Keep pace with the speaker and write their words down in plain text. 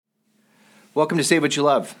Welcome to Save What You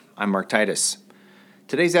Love. I'm Mark Titus.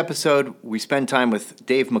 Today's episode, we spend time with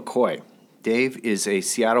Dave McCoy. Dave is a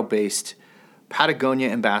Seattle-based Patagonia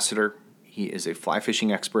ambassador. He is a fly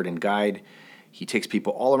fishing expert and guide. He takes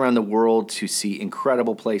people all around the world to see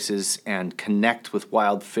incredible places and connect with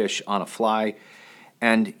wild fish on a fly.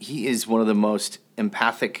 And he is one of the most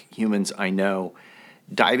empathic humans I know,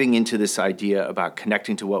 diving into this idea about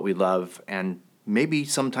connecting to what we love and maybe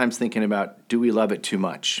sometimes thinking about, do we love it too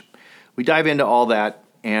much? We dive into all that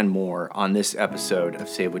and more on this episode of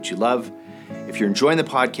Save What You Love. If you're enjoying the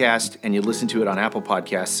podcast and you listen to it on Apple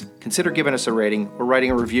Podcasts, consider giving us a rating or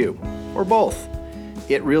writing a review, or both.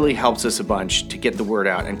 It really helps us a bunch to get the word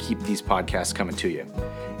out and keep these podcasts coming to you.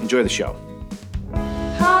 Enjoy the show.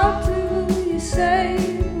 How do you say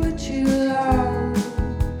what you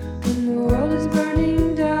love when the world is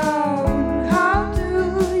burning down? How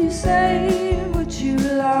do you say what you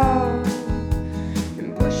love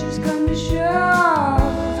and pushes come to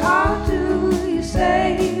shove? How do you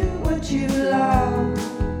say what you love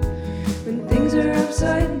when things are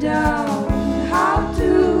upside down? How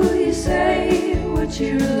do you say what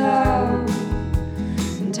you love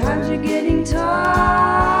when times are getting tough?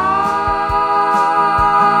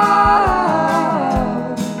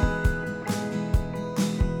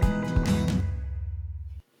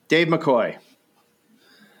 Dave McCoy.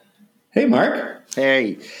 Hey, Mark.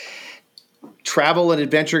 Hey, travel and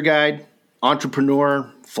adventure guide,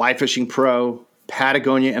 entrepreneur, fly fishing pro,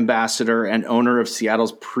 Patagonia ambassador, and owner of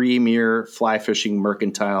Seattle's premier fly fishing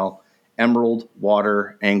mercantile, Emerald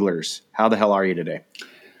Water Anglers. How the hell are you today?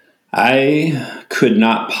 I could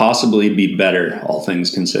not possibly be better, all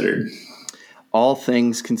things considered. All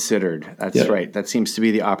things considered. That's right. That seems to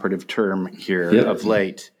be the operative term here of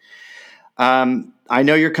late. I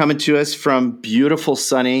know you're coming to us from beautiful,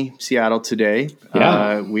 sunny Seattle today.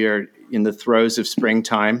 Yeah. We are in the throes of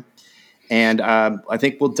springtime, and I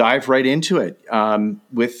think we'll dive right into it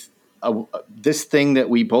with this thing that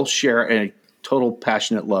we both share a total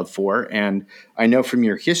passionate love for. And I know from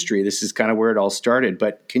your history, this is kind of where it all started.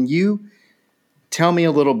 But can you tell me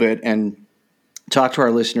a little bit and talk to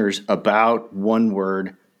our listeners about one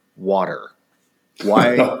word, water?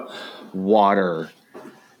 Why water?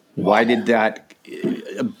 Why did that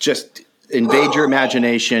just invade your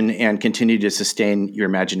imagination and continue to sustain your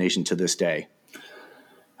imagination to this day?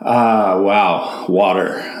 Wow.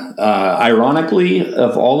 Water. Ironically,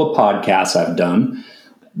 of all the podcasts I've done,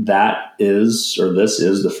 this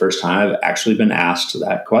is the first time I've actually been asked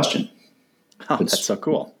that question. Oh, that's so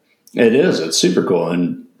cool. It is. It's super cool.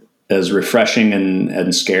 And as refreshing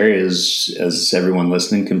and scary as everyone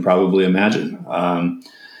listening can probably imagine.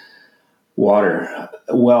 Water.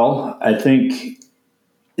 Well, I think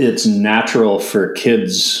it's natural for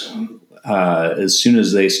kids, as soon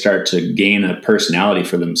as they start to gain a personality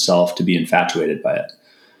for themselves, to be infatuated by it.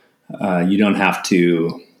 You don't have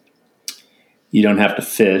to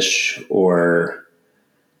fish or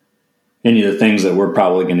any of the things that we're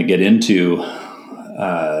probably going to get into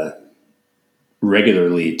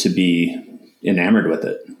regularly to be enamored with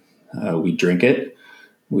it. We drink it,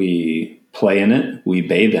 we play in it, we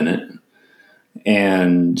bathe in it.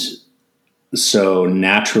 And so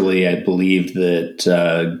naturally, I believe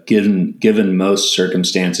that given most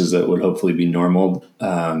circumstances that would hopefully be normal,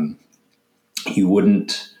 you would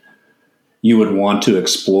want to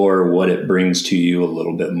explore what it brings to you a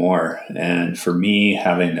little bit more. And for me,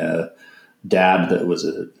 having a dad that was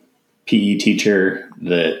a PE teacher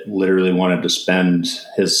that literally wanted to spend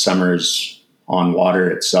his summers in water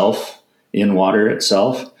itself,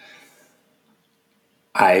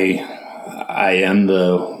 I am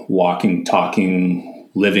the walking, talking,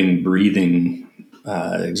 living, breathing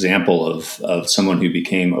example of someone who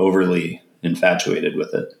became overly infatuated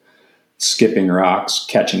with it. Skipping rocks,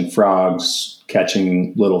 catching frogs,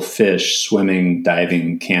 catching little fish, swimming,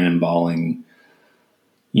 diving, cannonballing,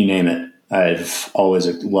 you name it. I've always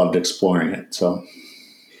loved exploring it. So,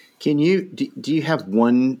 do you have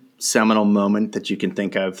one seminal moment that you can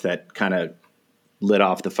think of that kind of lit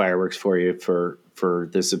off the fireworks for you for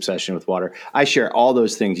this obsession with water? I share all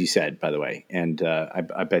those things you said, by the way, and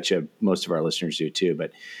I bet you most of our listeners do too.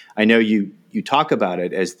 But I know you talk about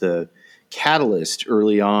it as the catalyst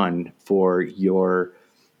early on for your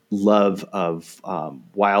love of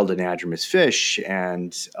wild anadromous fish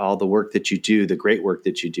and all the work that you do, the great work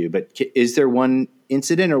that you do. But is there one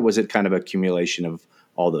incident, or was it kind of accumulation of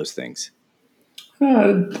all those things?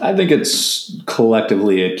 I think it's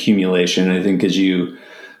collectively accumulation. I think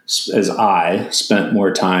as I spent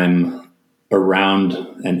more time around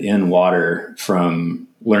and in water, from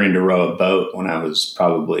learning to row a boat when I was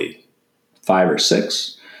probably 5 or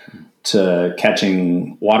 6, to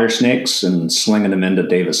catching water snakes and slinging them into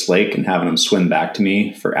Davis Lake and having them swim back to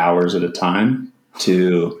me for hours at a time,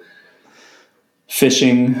 to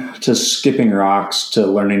fishing, to skipping rocks, to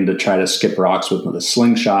learning to try to skip rocks with the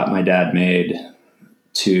slingshot my dad made,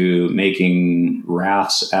 to making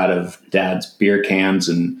rafts out of Dad's beer cans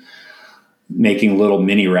and making little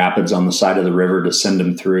mini rapids on the side of the river to send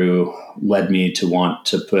them through, led me to want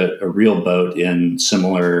to put a real boat in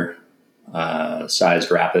similar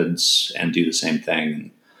sized rapids and do the same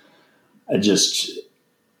thing. I just,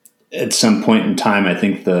 at some point in time, I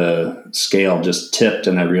think the scale just tipped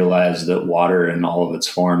and I realized that water in all of its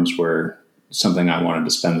forms were something I wanted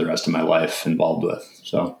to spend the rest of my life involved with.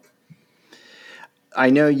 So I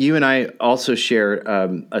know you and I also share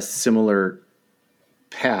a similar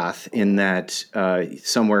path in that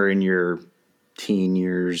somewhere in your teen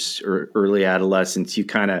years or early adolescence, you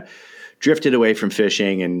kind of drifted away from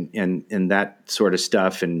fishing and that sort of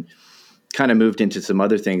stuff and kind of moved into some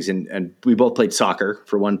other things. And we both played soccer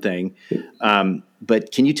for one thing.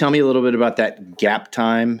 But can you tell me a little bit about that gap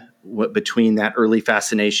time between that early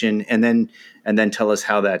fascination and then tell us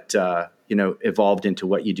how that, evolved into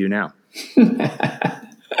what you do now?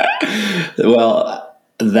 Well,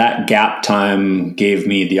 that gap time gave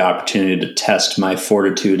me the opportunity to test my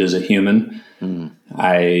fortitude as a human.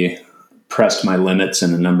 I pressed my limits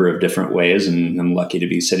in a number of different ways, and I'm lucky to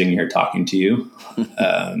be sitting here talking to you.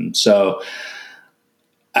 So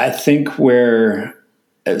I think one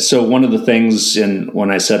of the things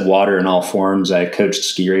when I said water in all forms, I coached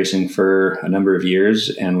ski racing for a number of years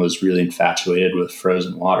and was really infatuated with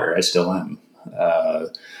frozen water. I still am.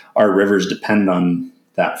 Our rivers depend on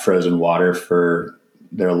that frozen water for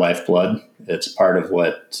their lifeblood. It's part of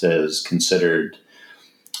what is considered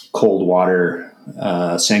cold water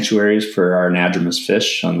sanctuaries for our anadromous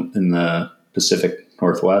fish in the Pacific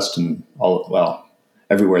Northwest and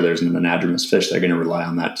everywhere there's an anadromous fish, they're going to rely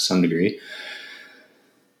on that to some degree.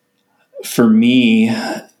 For me,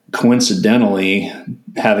 coincidentally,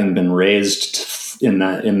 having been raised in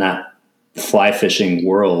that fly fishing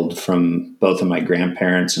world from both of my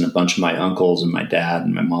grandparents and a bunch of my uncles and my dad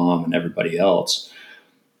and my mom and everybody else,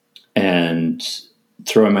 and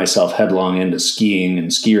throwing myself headlong into skiing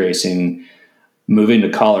and ski racing, moving to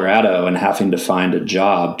Colorado and having to find a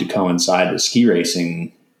job to coincide with ski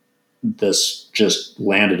racing, this just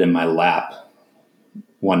landed in my lap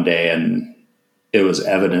one day. And it was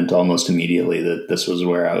evident almost immediately that this was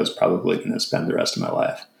where I was probably going to spend the rest of my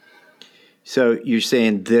life. So you're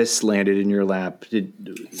saying this landed in your lap?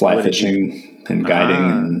 Fly fishing and guiding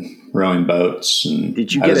and rowing boats. And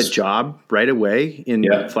did you get a job right away in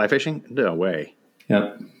fly fishing? No way.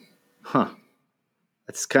 Yep. Huh.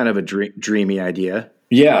 That's kind of a dreamy idea.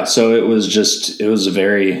 Yeah. So I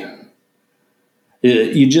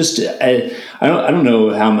don't know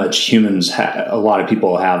how much humans, a lot of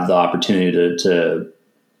people have the opportunity to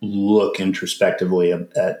look introspectively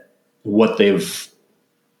at what they've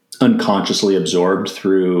unconsciously absorbed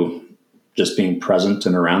through just being present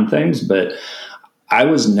and around things. But I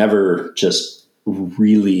was never just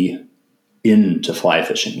really into fly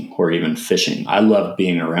fishing or even fishing. I loved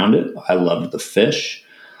being around it. I loved the fish.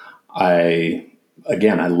 I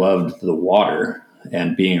loved the water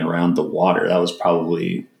and being around the water. That was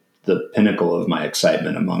probably the pinnacle of my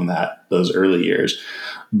excitement among those early years.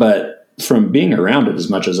 But from being around it as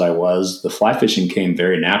much as I was, the fly fishing came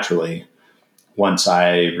very naturally once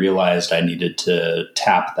I realized I needed to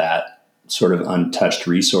tap that sort of untouched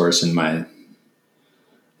resource in my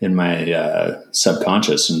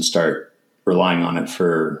subconscious and start relying on it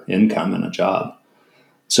for income and a job.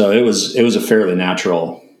 So it was a fairly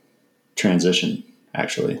natural transition,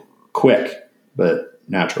 actually. Quick, but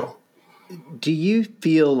natural. Do you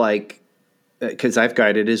feel like, because I've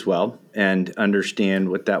guided as well and understand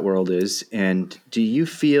what that world is, and do you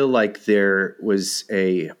feel like there was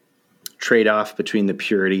a trade-off between the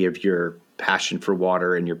purity of your passion for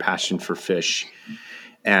water and your passion for fish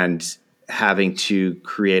and having to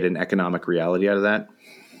create an economic reality out of that?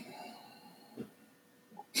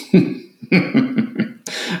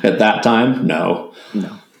 At that time, no.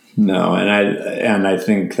 And I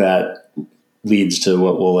think that leads to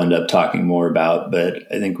what we'll end up talking more about. But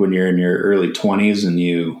I think when you're in your early 20s and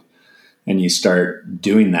you start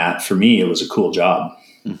doing that, for me, it was a cool job.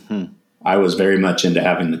 Mm-hmm. I was very much into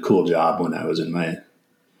having the cool job when I was when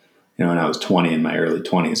I was 20, in my early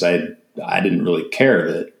 20s. I didn't really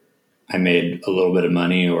care that I made a little bit of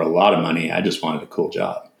money or a lot of money. I just wanted a cool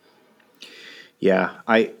job. Yeah,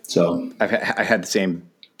 I had the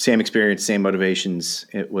same experience, same motivations.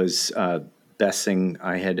 It was best thing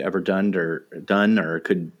I had ever done or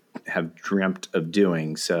could have dreamt of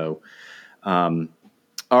doing. So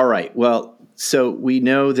All right. Well, so we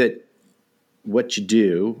know that what you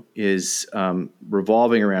do is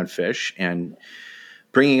revolving around fish and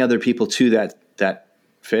bringing other people to that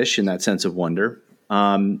fish and that sense of wonder.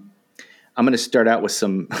 I'm going to start out with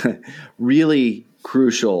some really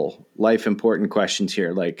crucial, life important questions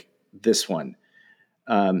here, like this one.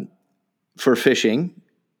 For fishing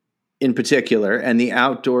in particular, and the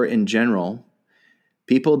outdoor in general,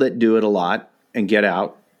 people that do it a lot and get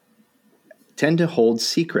out tend to hold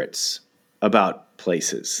secrets about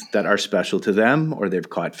places that are special to them, or they've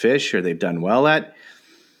caught fish, or they've done well at.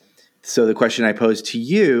 So the question I pose to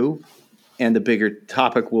you, and the bigger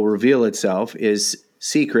topic will reveal itself, is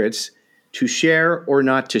secrets to share or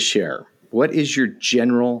not to share. What is your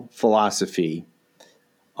general philosophy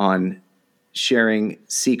on sharing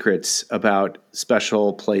secrets about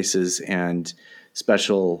special places and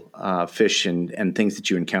special fish and things that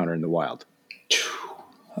you encounter in the wild?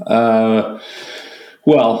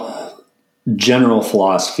 Well, general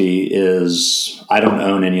philosophy is I don't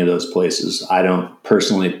own any of those places. I don't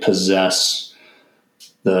personally possess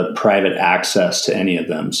the private access to any of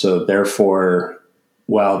them. So therefore,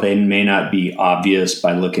 while they may not be obvious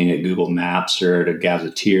by looking at Google Maps or at a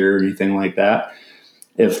gazetteer or anything like that,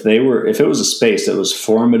 if it was a space that was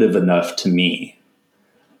formative enough to me,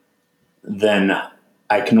 then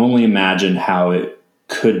I can only imagine how it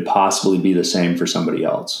could possibly be the same for somebody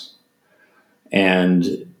else.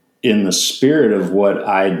 And in the spirit of what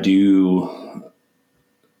I do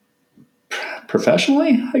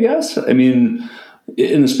professionally, I guess, I mean,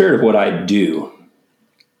 in the spirit of what I do,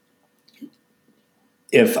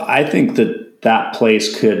 if I think that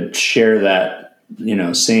place could share that,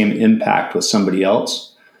 same impact with somebody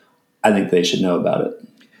else, I think they should know about it.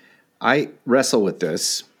 I wrestle with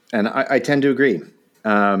this, and I tend to agree.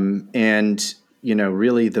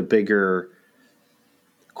 Really the bigger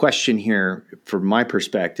question here, from my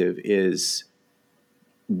perspective, is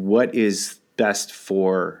what is best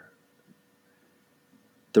for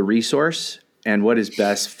the resource and what is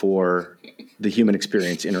best for the human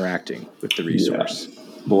experience interacting with the resource. Yeah.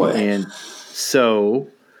 Boy. And so,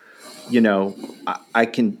 I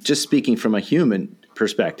can, just speaking from a human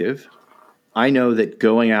perspective, I know that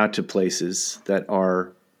going out to places that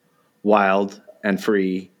are wild and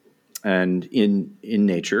free and in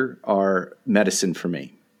nature are medicine for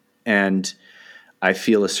me. And I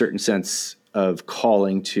feel a certain sense of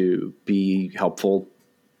calling to be helpful,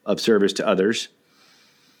 of service to others.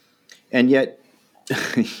 And yet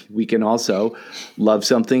we can also love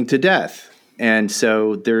something to death. And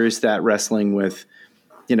so there is that wrestling with,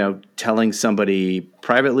 telling somebody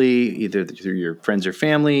privately, either through your friends or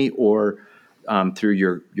family or through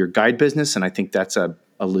your guide business. And I think that's a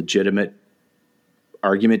legitimate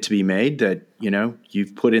argument to be made that,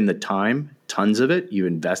 you've put in the time, tons of it, you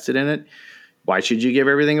invested in it. Why should you give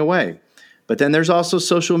everything away? But then there's also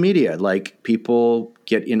social media. Like, people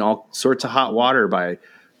get in all sorts of hot water by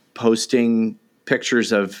posting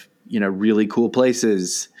pictures of, really cool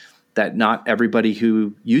places that not everybody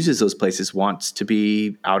who uses those places wants to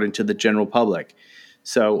be out into the general public.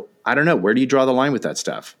 So I don't know. Where do you draw the line with that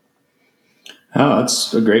stuff? Oh,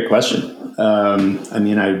 that's a great question. I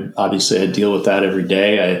deal with that every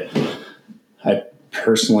day. I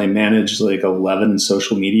personally manage like 11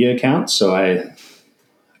 social media accounts, so I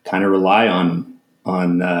kind of rely on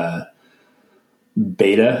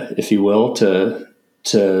beta, if you will, to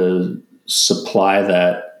supply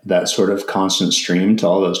that sort of constant stream to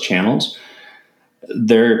all those channels.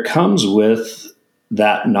 There comes with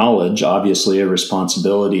that knowledge, obviously, a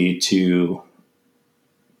responsibility to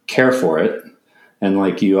care for it. And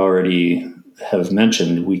like you already have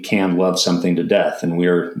mentioned, we can love something to death, and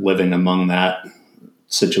we're living among that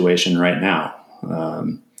situation right now,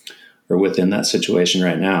 or within that situation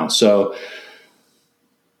right now. So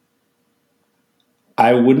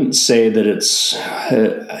I wouldn't say that it's.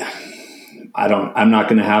 I'm not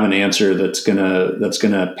going to have an answer that's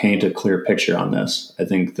gonna paint a clear picture on this. I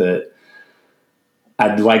think that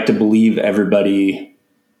I'd like to believe everybody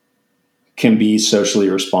can be socially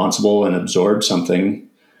responsible and absorb something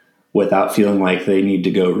without feeling like they need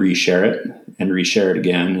to go reshare it and reshare it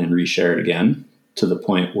again and reshare it again, to the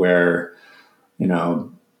point where,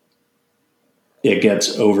 it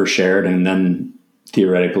gets overshared and then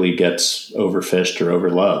theoretically gets overfished or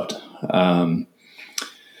overloved.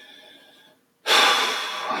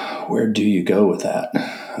 Where do you go with that?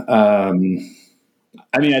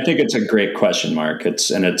 I think it's a great question, Mark. It's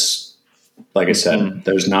like I said,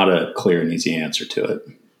 there's not a clear and easy answer to it.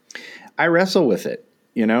 I wrestle with it.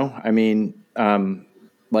 I've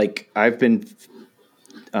been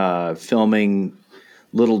filming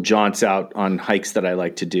little jaunts out on hikes that I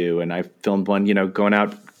like to do. And I filmed one, going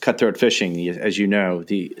out cutthroat fishing, as you know,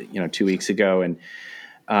 2 weeks ago.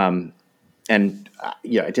 I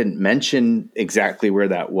didn't mention exactly where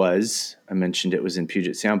that was. I mentioned it was in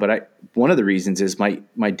Puget Sound, but one of the reasons is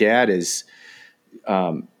my dad is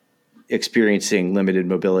experiencing limited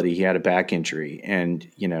mobility. He had a back injury, and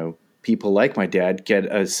people like my dad get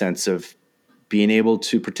a sense of being able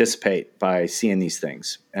to participate by seeing these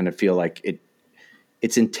things, and I feel like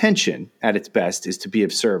its intention at its best is to be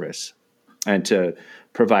of service and to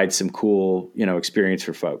provide some cool experience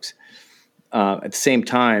for folks. At the same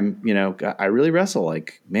time, I really wrestle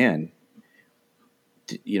like, man,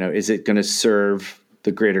 is it going to serve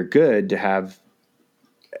the greater good to have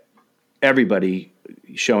everybody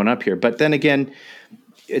showing up here? But then again,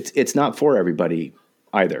 it's not for everybody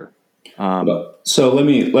either. So let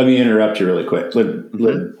me interrupt you really quick.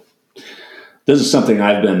 This is something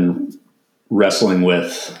I've been wrestling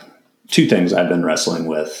with. Two things I've been wrestling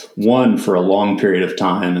with. One for a long period of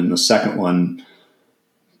time, and the second one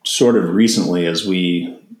sort of recently as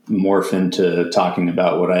we morph into talking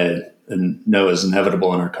about what I know is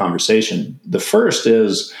inevitable in our conversation. The first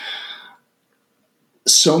is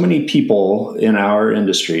so many people in our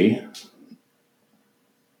industry.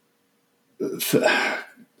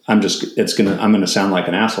 I'm going to sound like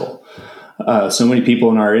an asshole. So many people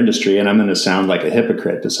in our industry, and I'm going to sound like a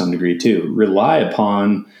hypocrite to some degree too, rely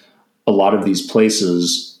upon a lot of these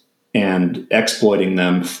places and exploiting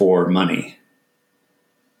them for money.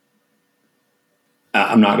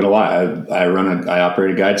 I'm not going to lie. I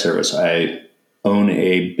operate a guide service. I own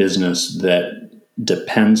a business that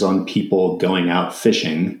depends on people going out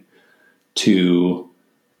fishing to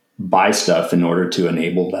buy stuff in order to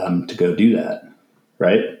enable them to go do that.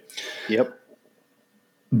 Right? Yep.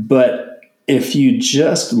 But if you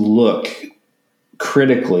just look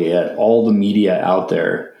critically at all the media out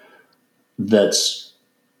there that's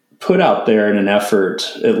put out there in an effort,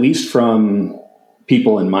 at least from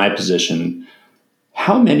people in my position,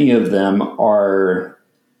 how many of them are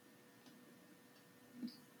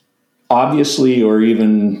obviously or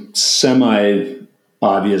even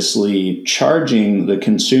semi-obviously charging the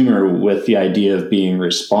consumer with the idea of being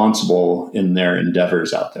responsible in their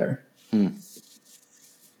endeavors out there?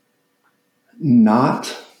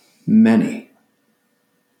 Not many.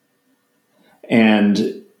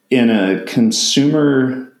 And in a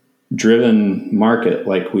consumer-driven market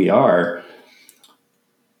like we are,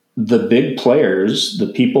 the big players,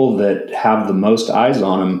 the people that have the most eyes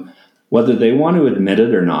on them, whether they want to admit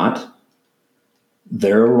it or not,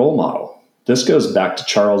 they're a role model. This goes back to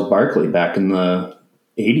Charles Barkley back in the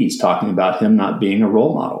 80s, talking about him not being a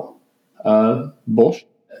role model. Bullshit.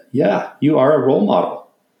 Yeah, you are a role model.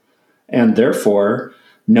 And therefore,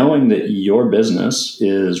 knowing that your business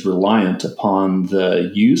is reliant upon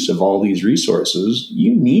the use of all these resources,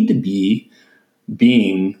 you need to be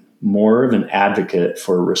being more of an advocate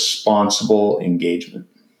for responsible engagement.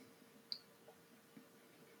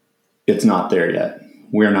 It's not there yet.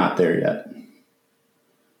 We're not there yet.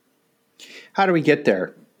 How do we get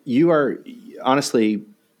there? You are honestly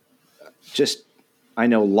I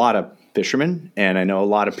know a lot of fishermen, and I know a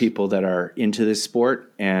lot of people that are into this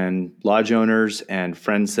sport, and lodge owners and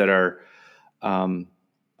friends that are,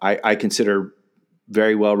 I consider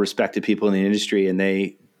very well respected people in the industry, and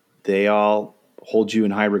they all hold you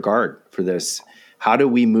in high regard for this. How do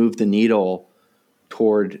we move the needle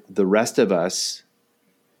toward the rest of us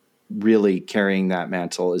really carrying that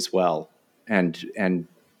mantle as well and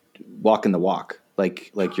walking the walk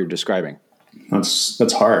like you're describing?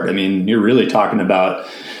 That's hard. I mean, you're really talking about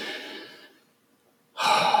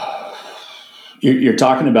you're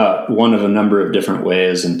talking about one of a number of different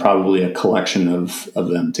ways, and probably a collection of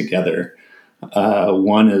them together.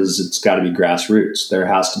 One is it's got to be grassroots. There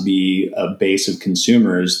has to be a base of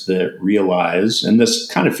consumers that realize, and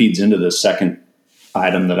this kind of feeds into the second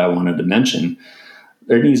item that I wanted to mention,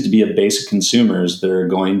 there needs to be a base of consumers that are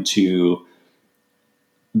going to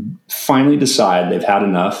finally decide they've had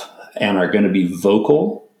enough and are going to be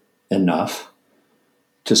vocal enough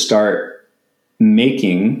to start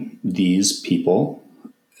making these people,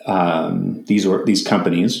 these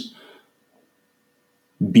companies,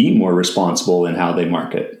 be more responsible in how they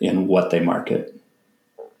market and what they market.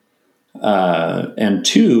 And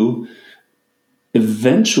two,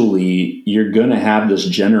 eventually you're going to have this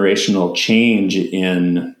generational change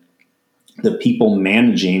in the people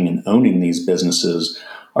managing and owning these businesses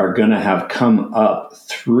are going to have come up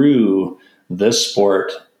through this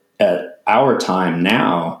sport at our time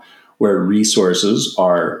now, where resources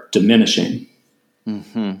are diminishing.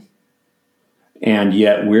 Mm-hmm. And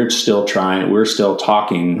yet we're still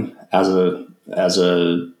talking as as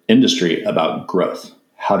a industry about growth.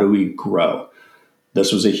 How do we grow?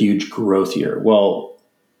 This was a huge growth year. Well,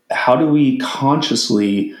 how do we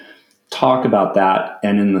consciously talk about that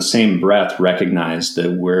and in the same breath recognize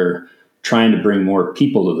that we're trying to bring more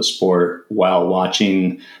people to the sport while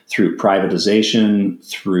watching through privatization,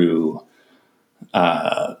 through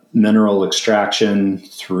mineral extraction,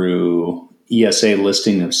 through ESA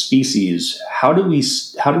listing of species? How do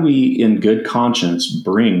we in good conscience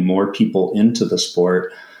bring more people into the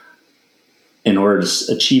sport in order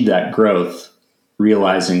to achieve that growth,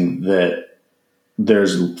 realizing that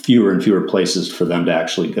there's fewer and fewer places for them to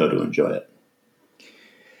actually go to enjoy it?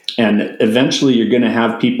 And eventually you're going to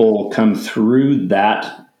have people come through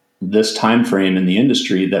this time frame in the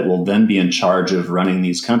industry that will then be in charge of running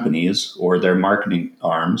these companies or their marketing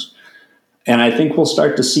arms. And I think we'll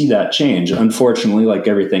start to see that change. Unfortunately, like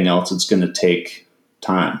everything else, it's going to take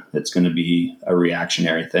time. It's going to be a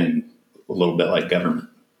reactionary thing, a little bit like government.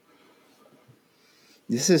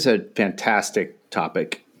 This is a fantastic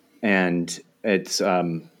topic, and it's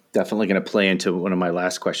definitely going to play into one of my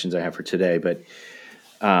last questions I have for today. But,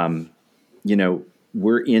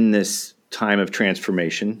 we're in this time of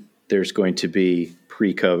transformation. There's going to be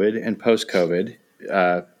pre-COVID and post-COVID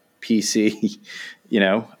PC,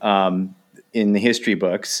 in the history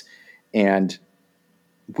books. And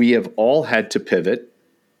we have all had to pivot.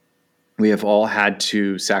 We have all had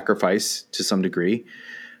to sacrifice to some degree.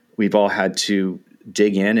 We've all had to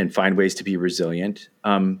dig in and find ways to be resilient.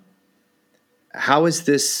 How has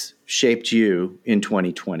this shaped you in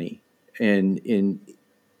 2020? And in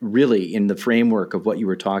the framework of what you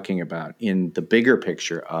were talking about, in the bigger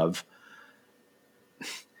picture of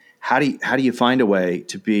how do you find a way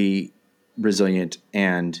to be resilient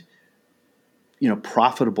and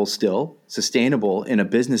profitable still, sustainable in a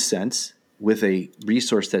business sense with a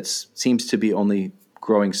resource that seems to be only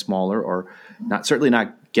growing smaller or certainly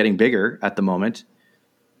not getting bigger at the moment.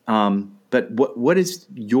 But what is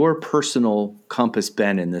your personal compass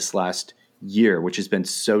been in this last year, which has been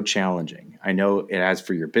so challenging? I know it has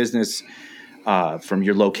for your business, from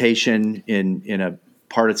your location in a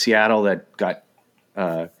part of Seattle that got,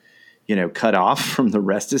 cut off from the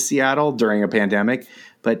rest of Seattle during a pandemic.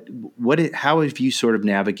 But how have you sort of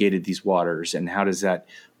navigated these waters, and how does that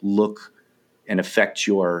look and affect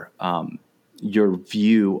your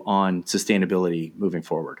view on sustainability moving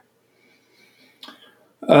forward?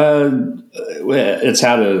 It's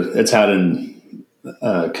had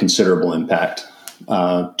a considerable impact.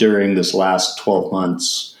 During this last 12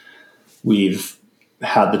 months, we've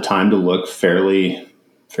had the time to look fairly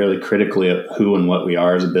critically at who and what we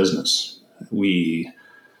are as a business.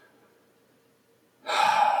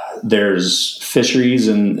 There's fisheries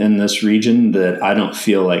in this region that I don't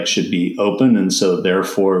feel like should be open. And so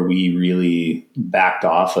therefore we really backed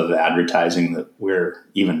off of advertising that we're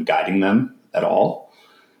even guiding them at all,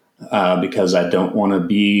 because I don't want to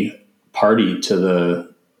be party to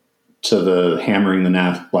the hammering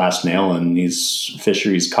the last nail in these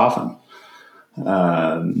fisheries coffin.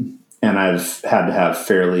 And I've had to have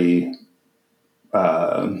fairly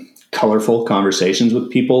colorful conversations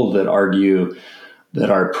with people that argue that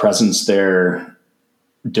our presence there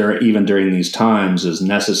even during these times is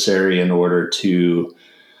necessary in order to,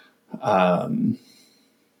 what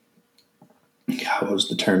was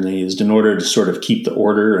the term they used? In order to sort of keep the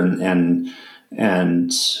order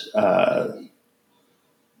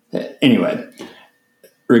anyway,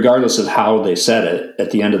 regardless of how they said it,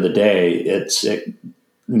 at the end of the day,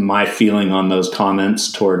 my feeling on those comments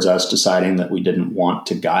towards us deciding that we didn't want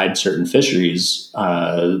to guide certain fisheries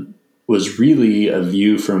was really a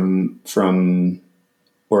view from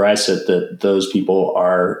where I sit, that those people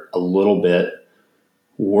are a little bit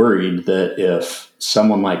worried that if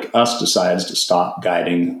someone like us decides to stop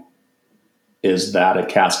guiding, is that a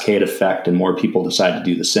cascade effect and more people decide to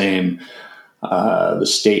do the same? The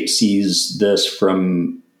state sees this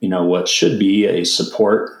from, what should be a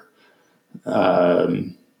support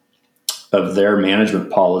of their management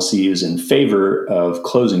policies in favor of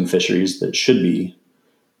closing fisheries that should be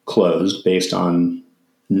closed based on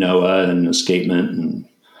NOAA and escapement. And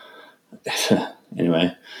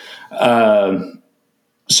anyway,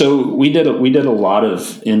 so we did a lot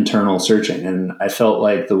of internal searching, and I felt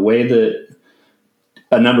like the way that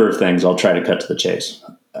a number of things, I'll try to cut to the chase.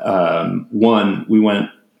 One, we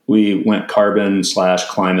went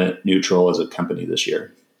carbon/climate neutral as a company this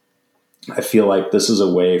year. I feel like this is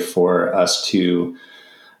a way for us to,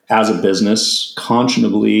 as a business,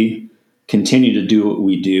 conscionably continue to do what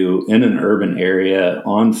we do in an urban area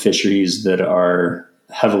on fisheries that are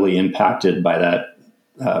heavily impacted by that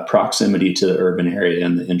proximity to the urban area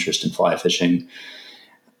and the interest in fly fishing.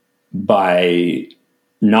 by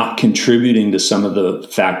not contributing to some of the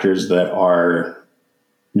factors that are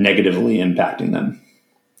negatively impacting them.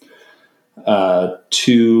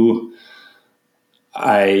 Two,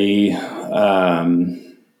 I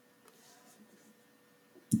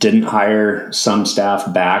didn't hire some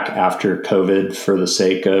staff back after COVID for the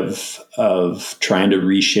sake of trying to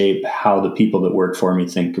reshape how the people that work for me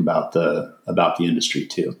think about the industry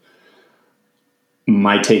too.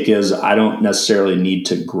 My take is I don't necessarily need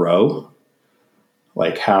to grow,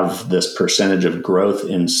 like have this percentage of growth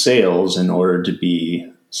in sales in order to be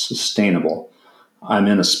sustainable. I'm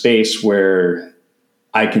in a space where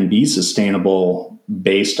I can be sustainable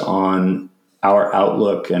based on our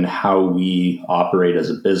outlook and how we operate as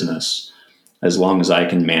a business, as long as I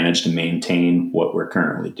can manage to maintain what we're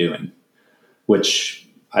currently doing, which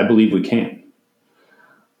I believe we can.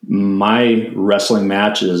 My wrestling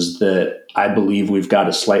match is that I believe we've got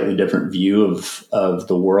a slightly different view of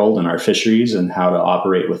the world and our fisheries and how to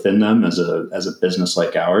operate within them as a business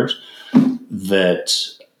like ours, that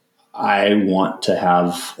I want to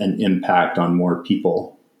have an impact on more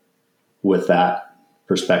people with that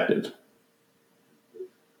perspective.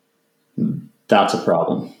 That's a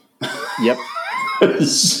problem. Yep.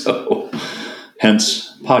 So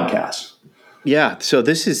hence podcasts. Yeah. So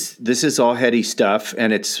this is all heady stuff,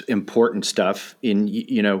 and it's important stuff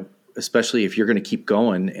especially if you're going to keep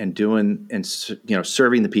going and doing and,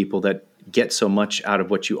 serving the people that get so much out of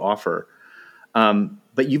what you offer.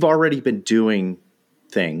 But you've already been doing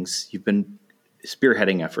things. You've been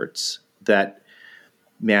spearheading efforts that,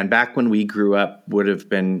 man, back when we grew up would have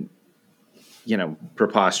been,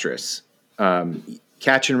 preposterous.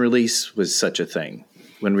 Catch and release was such a thing.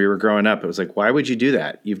 When we were growing up, it was like, why would you do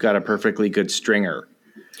that? You've got a perfectly good stringer.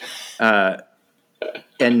 And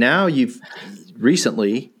now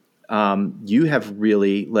recently, you have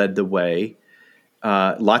really led the way.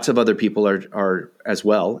 Lots of other people are as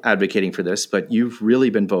well advocating for this, but you've really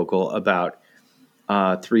been vocal about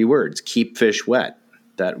 3 words: keep fish wet,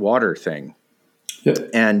 that water thing. Yeah.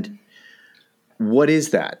 And what is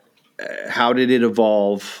that? How did it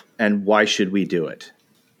evolve, and why should we do it?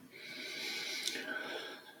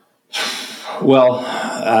 Well,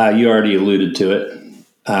 you already alluded to it.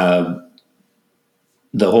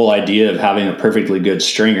 The whole idea of having a perfectly good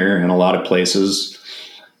stringer in a lot of places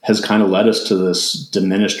has kind of led us to this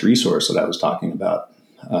diminished resource that I was talking about.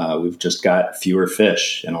 We've just got fewer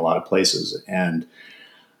fish in a lot of places, and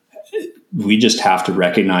we just have to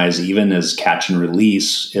recognize, even as catch and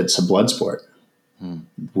release, it's a blood sport.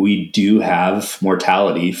 We do have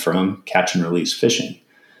mortality from catch and release fishing.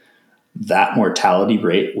 That mortality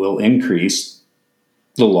rate will increase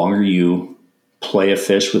the longer you play a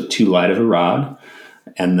fish with too light of a rod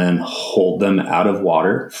and then hold them out of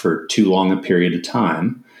water for too long a period of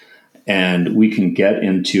time. And we can get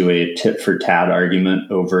into a tit for tat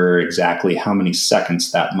argument over exactly how many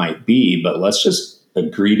seconds that might be, but let's just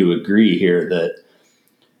agree here that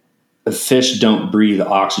the fish don't breathe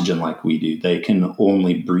oxygen like we do. They can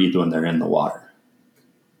only breathe when they're in the water.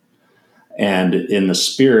 And in the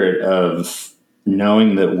spirit of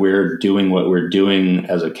knowing that we're doing what we're doing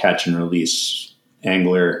as a catch and release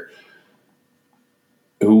angler,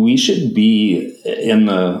 we should be in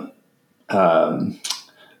the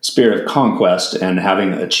spirit of conquest, and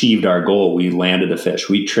having achieved our goal, we landed a fish.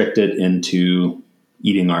 We tricked it into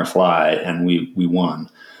eating our fly, and we won.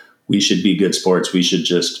 We should be good sports. We should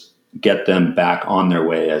just get them back on their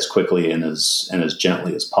way as quickly and as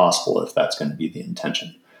gently as possible, if that's going to be the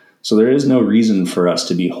intention. So there is no reason for us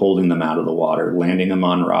to be holding them out of the water, landing them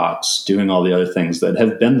on rocks, doing all the other things that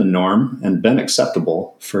have been the norm and been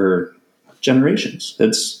acceptable for generations.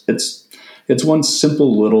 It's one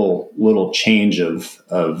simple little change of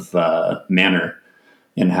manner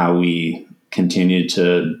in how we continue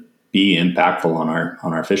to be impactful on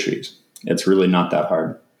our fisheries. It's really not that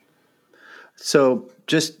hard. So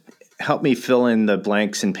just help me fill in the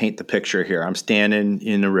blanks and paint the picture here. I'm standing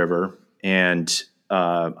in a river, and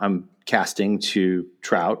I'm casting to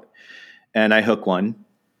trout, and I hook one.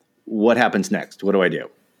 What happens next? What do I do?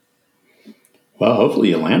 Well, hopefully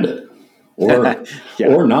you land it, or yeah.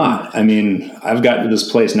 Or not. I mean, I've gotten to this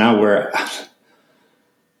place now where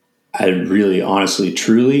I really, honestly,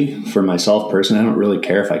 truly, for myself personally, I don't really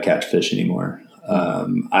care if I catch fish anymore.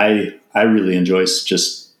 I really enjoy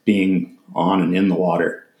just being on and in the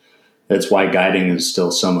water. That's why guiding is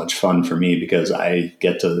still so much fun for me, because I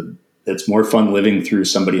get to. It's more fun living through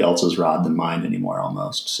somebody else's rod than mine anymore,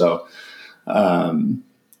 almost. So, and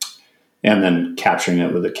then capturing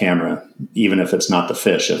it with a camera, even if it's not the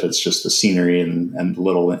fish, if it's just the scenery and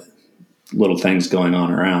little things going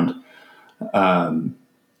on around,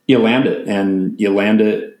 you land it, and you land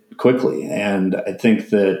it quickly. And I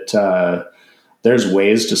think that there's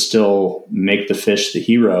ways to still make the fish the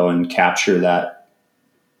hero and capture that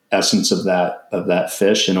essence of that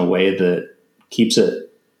fish in a way that keeps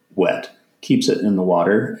it wet, keeps it in the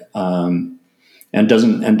water, and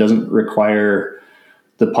doesn't require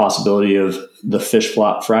the possibility of the fish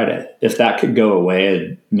flop Friday. If that could go away,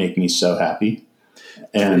 it'd make me so happy.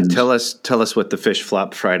 And tell us what the fish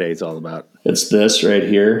flop Friday is all about. It's this right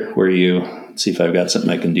here where let's see if I've got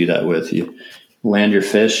something I can do that with. You land your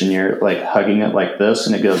fish and you're like hugging it like this,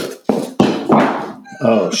 and it goes,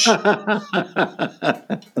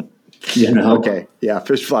 Okay. Yeah.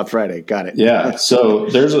 Fish flop Friday. Got it. Yeah. So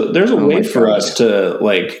there's a way for us to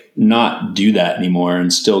like not do that anymore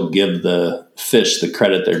and still give the fish the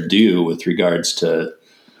credit they're due with regards to,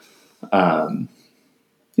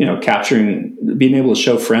 capturing, being able to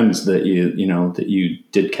show friends that that you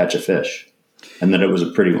did catch a fish and that it was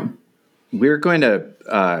a pretty one. We're going to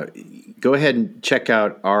go ahead and check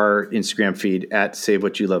out our Instagram feed at Save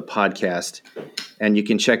What You Love Podcast. And you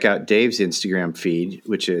can check out Dave's Instagram feed,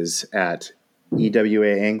 which is at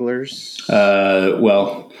EWA Anglers.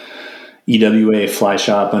 EWA Fly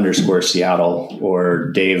Shop _Seattle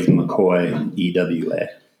or Dave McCoy EWA.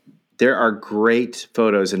 There are great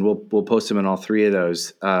photos, and we'll post them in all three of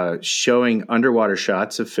those, showing underwater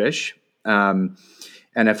shots of fish. And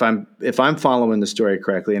if I'm following the story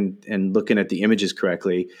correctly and looking at the images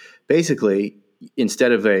correctly, basically,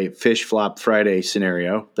 instead of a fish flop Friday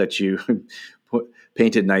scenario that you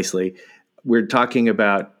painted nicely, we're talking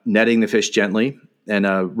about netting the fish gently in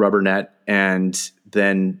a rubber net and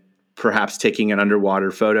then perhaps taking an underwater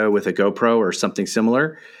photo with a GoPro or something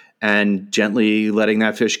similar and gently letting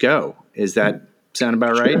that fish go. Is that sound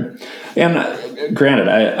about right? Sure. And granted,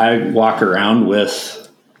 I walk around with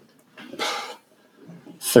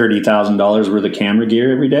 $30,000 worth of camera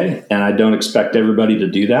gear every day, and I don't expect everybody to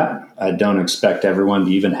do that. I don't expect everyone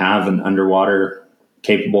to even have an underwater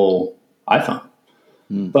capable iPhone.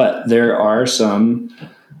 But there are some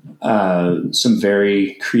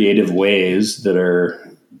very creative ways that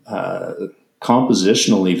are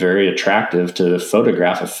compositionally very attractive to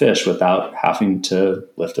photograph a fish without having to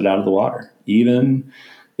lift it out of the water. Even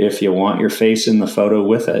if you want your face in the photo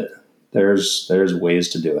with it, there's ways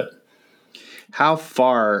to do it. How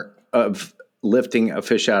far of lifting a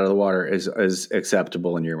fish out of the water is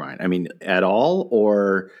acceptable in your mind? I mean, at all,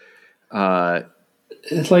 or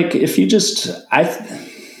it's like if you this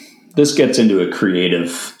gets into a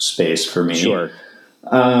creative space for me. Sure.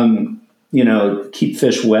 Keep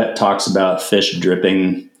Fish Wet talks about fish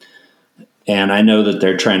dripping. And I know that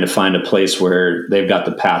they're trying to find a place where they've got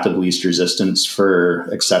the path of least resistance for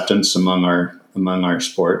acceptance among our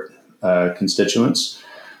sport constituents.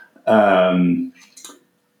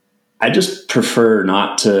 I just prefer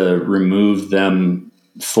not to remove them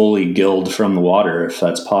fully gilled from the water if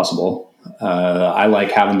that's possible. I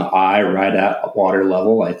like having the eye right at water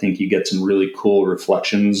level. I think you get some really cool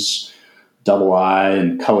reflections, double eye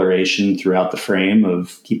and coloration throughout the frame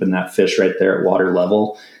of keeping that fish right there at water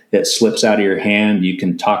level. It slips out of your hand. You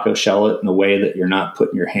can taco shell it in a way that you're not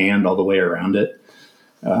putting your hand all the way around it.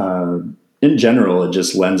 In general, it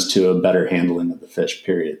just lends to a better handling of the fish,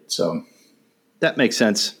 period. So that makes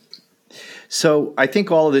sense. So I think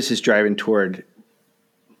all of this is driving toward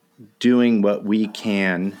doing what we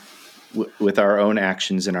can with our own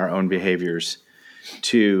actions and our own behaviors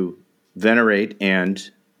to venerate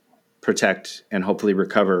and protect and hopefully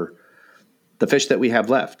recover the fish that we have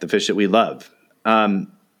left, the fish that we love.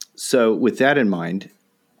 So with that in mind,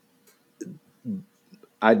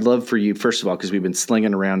 I'd love for you, first of all, because we've been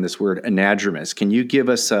slinging around this word anadromous. Can you give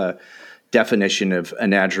us a definition of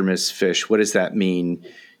anadromous fish? What does that mean,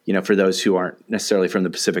 for those who aren't necessarily from the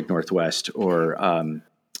Pacific Northwest or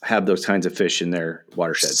have those kinds of fish in their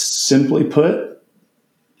watersheds? Simply put,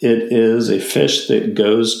 it is a fish that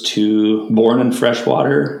born in fresh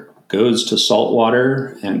water, goes to salt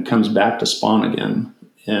water, and comes back to spawn again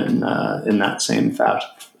in that same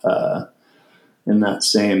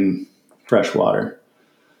fresh water.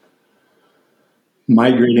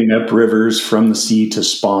 Migrating up rivers from the sea to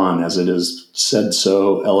spawn, as it is said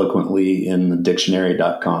so eloquently in the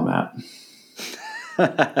dictionary.com app.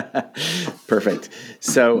 Perfect.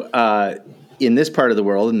 So in this part of the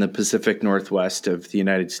world, in the Pacific Northwest of the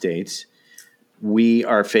United States, we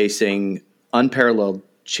are facing unparalleled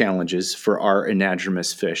challenges for our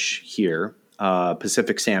anadromous fish here,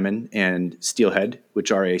 Pacific salmon and steelhead, which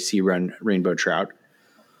are a sea-run rainbow trout.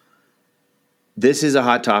 This is a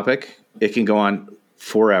hot topic. It can go on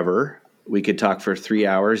forever. We could talk for 3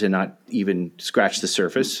 hours and not even scratch the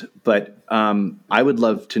surface. But I would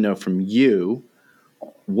love to know from you,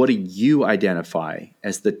 what do you identify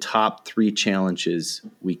as the top 3 challenges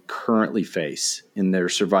we currently face in their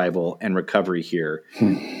survival and recovery here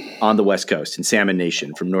on the West Coast in Salmon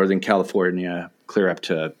Nation, from Northern California clear up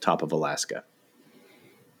to top of Alaska?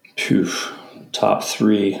 Phew, top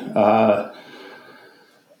 3.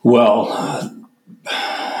 Well,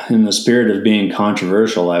 in the spirit of being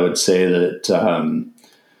controversial, I would say that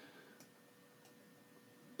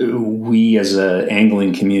we as an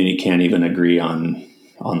angling community can't even agree on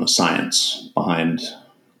the science behind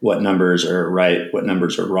what numbers are right, what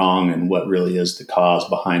numbers are wrong, and what really is the cause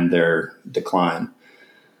behind their decline.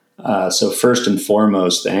 So first and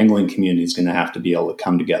foremost, the angling community is going to have to be able to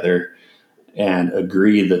come together and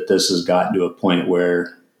agree that this has gotten to a point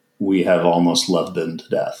where we have almost loved them to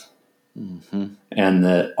death. Mm-hmm. And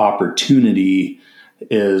that opportunity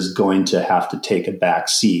is going to have to take a back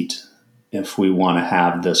seat if we want to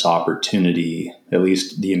have this opportunity. At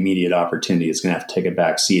least the immediate opportunity is going to have to take a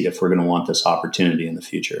back seat if we're going to want this opportunity in the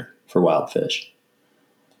future for wild fish.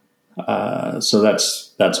 So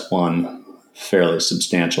that's one fairly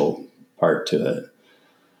substantial part to it.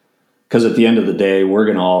 Because at the end of the day, we're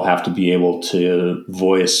going to all have to be able to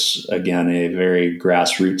voice, again, a very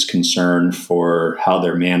grassroots concern for how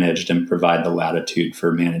they're managed and provide the latitude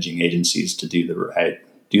for managing agencies to do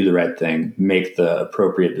the right thing, make the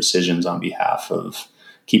appropriate decisions on behalf of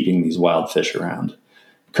keeping these wild fish around.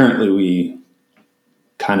 Currently, we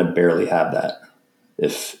kind of barely have that,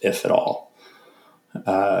 if at all,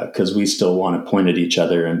 because we still want to point at each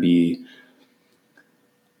other and be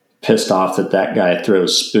pissed off that guy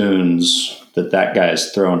throws spoons, that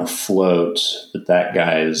guy's throwing a float, that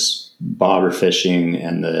guy's bobber fishing,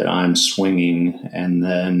 and that I'm swinging, and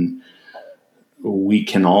then we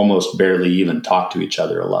can almost barely even talk to each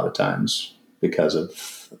other a lot of times because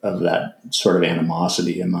of that sort of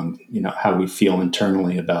animosity among, how we feel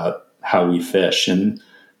internally about how we fish. And at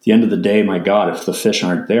the end of the day, my God, if the fish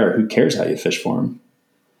aren't there, who cares how you fish for them?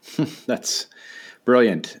 That's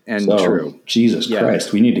brilliant and true. Jesus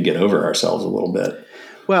Christ, we need to get over ourselves a little bit.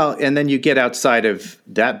 Well, and then you get outside of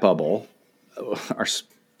that bubble, our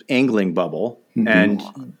angling bubble, mm-hmm.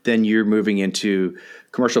 and then you're moving into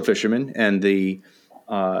commercial fishermen and the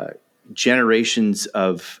generations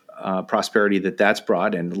of prosperity that's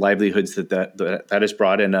brought, and livelihoods that has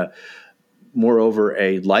brought, and moreover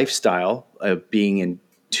a lifestyle of being in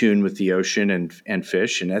tune with the ocean and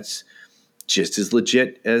fish, and that's just as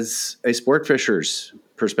legit as a sport fisher's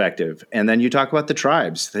perspective. And then you talk about the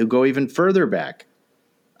tribes who go even further back.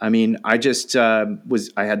 I mean, I just I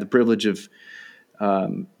had the privilege of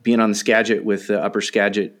being on the Skagit with the Upper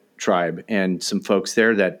Skagit tribe and some folks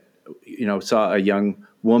there that, saw a young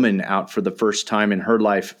woman out for the first time in her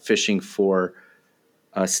life fishing for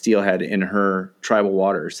steelhead in her tribal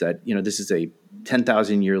waters. That, this is a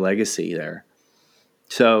 10,000 year legacy there.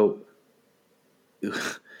 So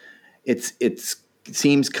it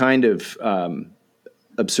seems kind of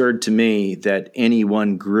absurd to me that any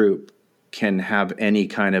one group can have any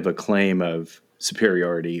kind of a claim of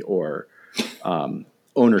superiority or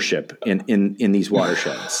ownership in these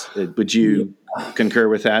watersheds. Would you concur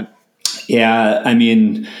with that? Yeah, I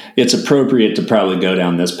mean, it's appropriate to probably go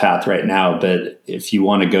down this path right now, but if you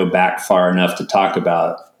want to go back far enough to talk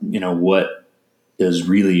about, what is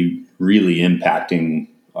really, really impacting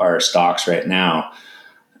our stocks right now,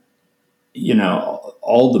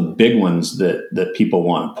 all the big ones that people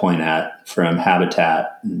want to point at, from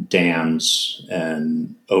habitat and dams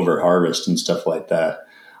and over harvest and stuff like that,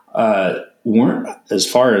 weren't, as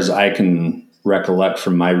far as I can recollect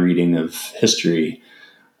from my reading of history,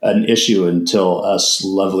 an issue until us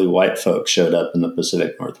lovely white folks showed up in the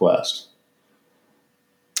Pacific Northwest.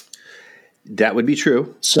 That would be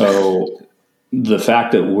true. So the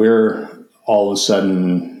fact that we're all of a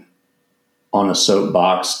sudden on a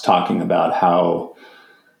soapbox talking about how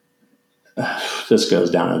this goes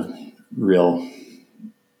down a real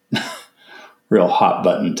hot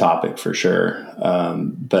button topic for sure.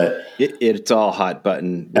 But it's all hot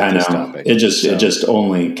button with I know this topic. It just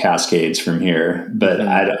only cascades from here, but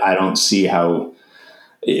mm-hmm. I don't see how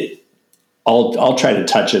I'll try to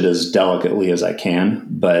touch it as delicately as I can,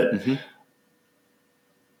 but mm-hmm.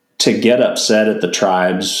 to get upset at the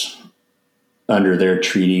tribes under their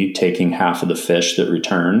treaty taking half of the fish that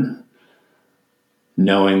return,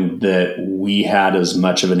 knowing that we had as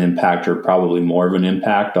much of an impact or probably more of an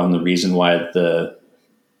impact on the reason why the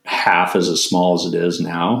half is as small as it is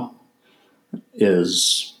now,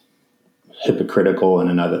 is hypocritical in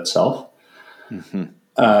and of itself.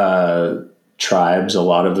 Mm-hmm. Tribes, a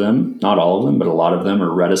lot of them, not all of them, but a lot of them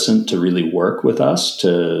are reticent to really work with us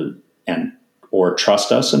or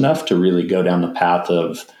trust us enough to really go down the path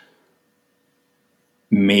of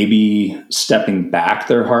maybe stepping back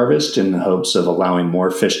their harvest in the hopes of allowing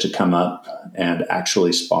more fish to come up and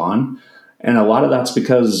actually spawn. And a lot of that's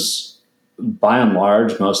because, by and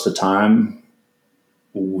large, most of the time,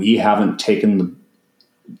 we haven't taken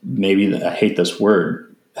I hate this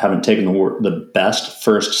word, haven't taken the best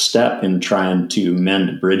first step in trying to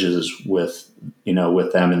mend bridges with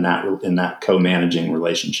them in that co-managing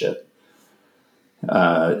relationship.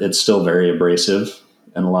 It's still very abrasive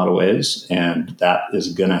in a lot of ways, and that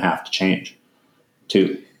is going to have to change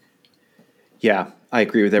too. Yeah, I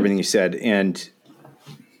agree with everything you said. And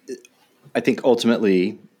I think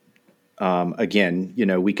ultimately, again,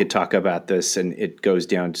 we could talk about this, and it goes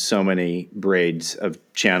down to so many braids of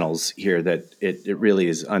channels here that it really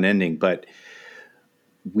is unending. But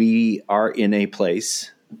we are in a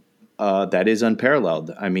place that is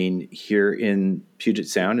unparalleled. I mean, here in Puget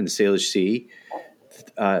Sound in the Salish Sea,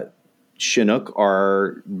 Chinook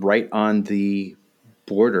are right on the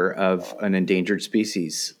border of an endangered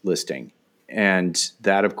species listing. And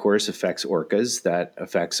that, of course, affects orcas. That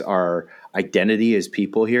affects our identity as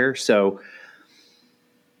people here. So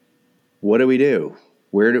what do we do?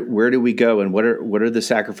 Where do we go? And what are the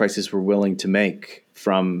sacrifices we're willing to make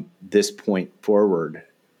from this point forward?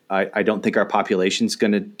 I don't think our population is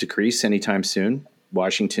going to decrease anytime soon.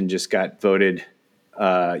 Washington just got voted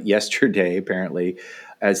yesterday, apparently,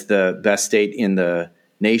 as the best state in the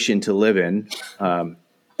nation to live in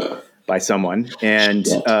by someone. And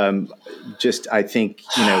I think,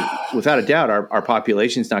 without a doubt, our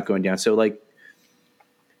population is not going down. So like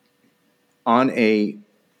on a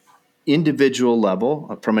individual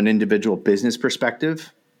level, from an individual business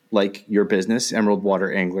perspective, like your business, Emerald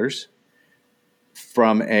Water Anglers,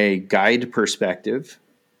 from a guide perspective,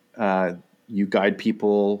 you guide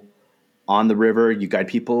people on the river, you guide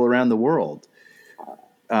people around the world.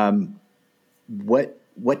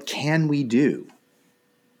 What can we do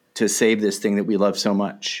to save this thing that we love so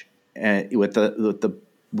much, with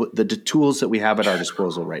the tools that we have at our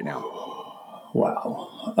disposal right now?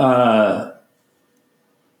 Wow.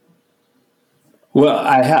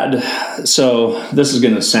 Well, so this is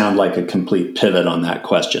going to sound like a complete pivot on that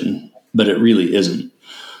question, but it really isn't.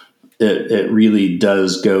 It really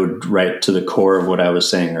does go right to the core of what I was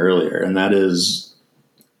saying earlier, and that is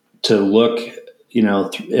to look,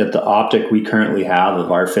 at the optic we currently have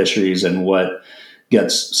of our fisheries and what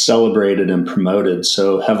gets celebrated and promoted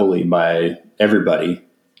so heavily by everybody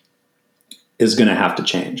is going to have to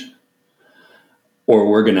change, or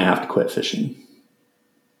we're going to have to quit fishing.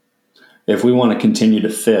 If we want to continue to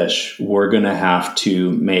fish, we're going to have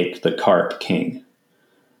to make the carp king.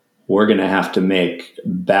 We're going to have to make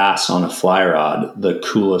bass on a fly rod the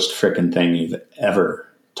coolest frickin' thing you've ever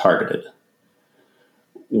targeted.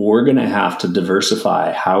 We're going to have to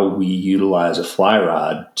diversify how we utilize a fly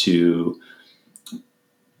rod to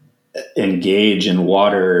engage in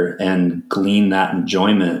water and glean that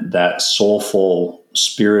enjoyment, that soulful,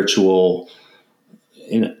 spiritual,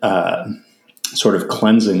 sort of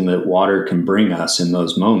cleansing that water can bring us in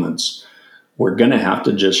those moments. We're going to have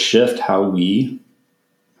to just shift how we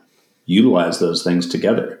utilize those things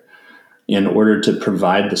together in order to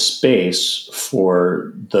provide the space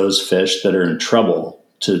for those fish that are in trouble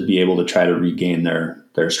to be able to try to regain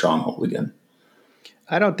their stronghold again.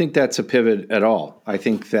 I don't think that's a pivot at all. I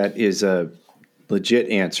think that is a legit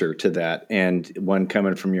answer to that, and one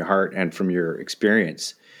coming from your heart and from your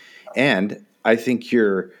experience. And I think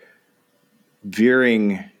you're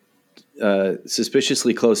veering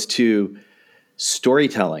suspiciously close to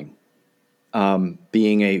storytelling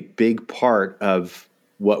being a big part of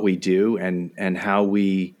what we do, and how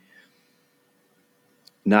we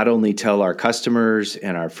not only tell our customers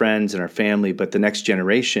and our friends and our family, but the next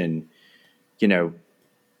generation,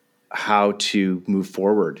 how to move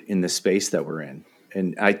forward in the space that we're in.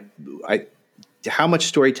 And how much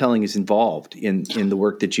storytelling is involved in the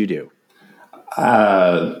work that you do?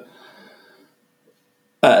 I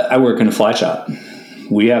work in a fly shop.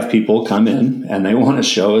 We have people come in and they want to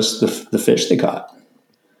show us the fish they caught.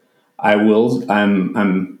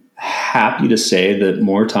 I'm happy to say that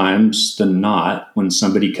more times than not, when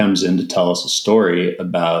somebody comes in to tell us a story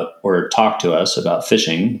about, or talk to us about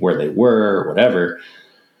fishing, where they were or whatever,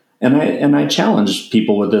 and I challenge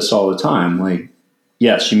people with this all the time. Like,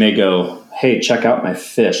 yes, you may go, hey, check out my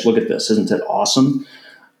fish. Look at this. Isn't it awesome?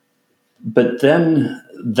 But then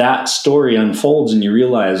that story unfolds and you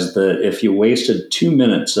realize that if you wasted 2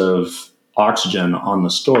 minutes of oxygen on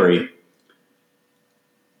the story,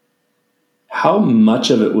 how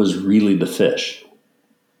much of it was really the fish?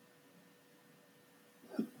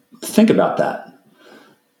 Think about that.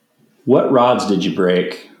 What rods did you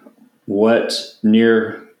break? What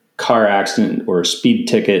near car accident or speed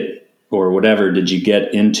ticket or whatever did you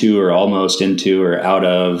get into or almost into or out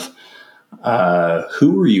of?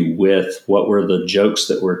 Who were you with? What were the jokes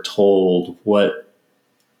that were told? What,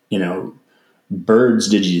 birds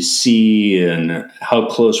did you see? And how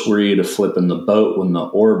close were you to flipping the boat when the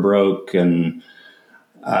oar broke? And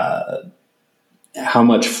how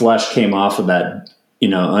much flesh came off of that,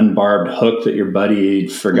 unbarbed hook that your buddy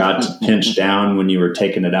forgot to pinch down when you were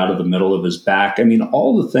taking it out of the middle of his back. I mean,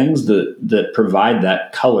 all the things that provide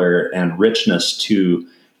that color and richness to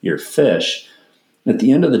your fish. At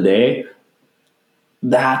the end of the day,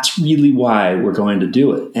 that's really why we're going to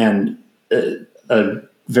do it. And a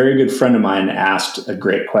very good friend of mine asked a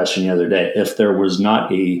great question the other day. If there was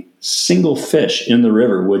not a single fish in the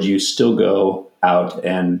river, would you still go out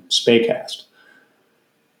and spay cast?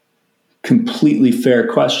 Completely fair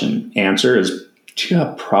question. Answer is,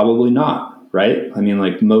 yeah, probably not, right? I mean,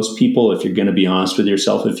 like most people, if you're going to be honest with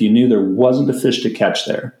yourself, if you knew there wasn't a fish to catch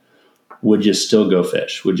there, would you still go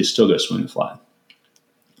fish? Would you still go swing a fly?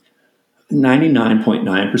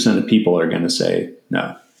 99.9% of people are going to say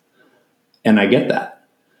no. And I get that.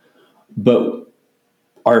 But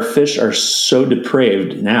our fish are so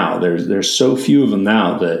depraved now. There's so few of them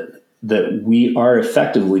now that we are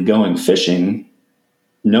effectively going fishing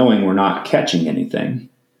knowing we're not catching anything.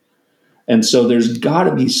 And so there's got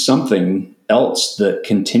to be something else that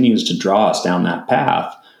continues to draw us down that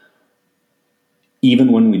path,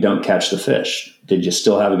 even when we don't catch the fish. Did you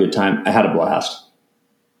still have a good time? I had a blast.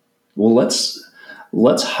 Well, let's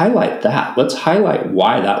highlight that. Let's highlight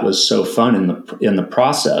why that was so fun in the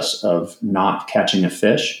process of not catching a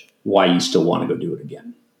fish, why you still want to go do it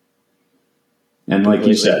again. And like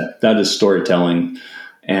you said, that is storytelling.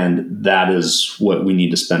 And that is what we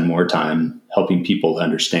need to spend more time helping people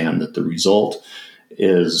understand, that the result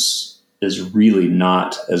is really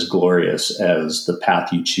not as glorious as the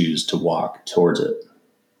path you choose to walk towards it.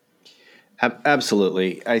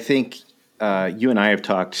 Absolutely. I think you and I have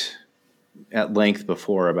talked at length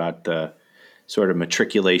before about the sort of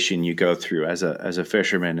matriculation you go through as a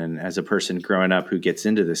fisherman and as a person growing up who gets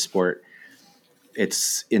into this sport.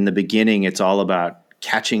 It's in the beginning, it's all about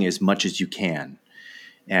catching as much as you can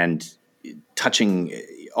and touching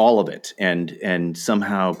all of it and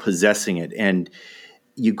somehow possessing it. And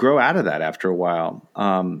you grow out of that after a while.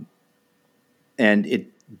 And it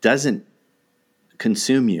doesn't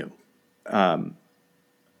consume you.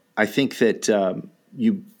 I think that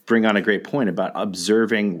you bring on a great point about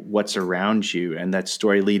observing what's around you and that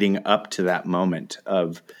story leading up to that moment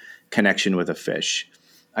of connection with a fish.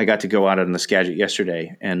 I got to go out on the Skagit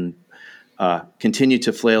yesterday and continue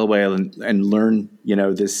to flail away and learn,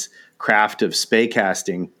 this craft of spay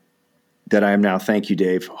casting that I am now, thank you,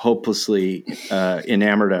 Dave, hopelessly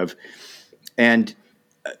enamored of. And,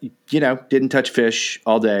 didn't touch fish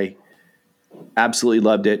all day. Absolutely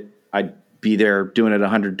loved it. I'd be there doing it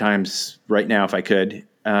 100 times right now if I could.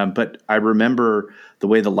 But I remember the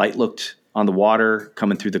way the light looked on the water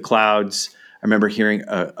coming through the clouds. I remember hearing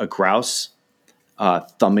a grouse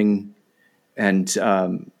thumbing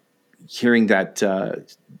and hearing that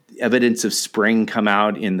evidence of spring come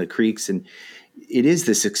out in the creeks. And it is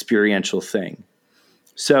this experiential thing.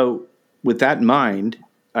 So with that in mind,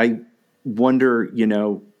 I wonder,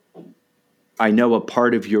 I know a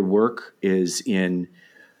part of your work is in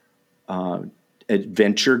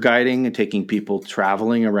adventure guiding and taking people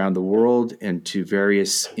traveling around the world and to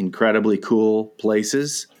various incredibly cool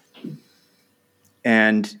places.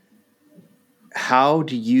 And how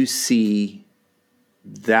do you see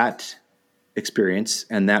that experience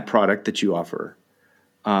and that product that you offer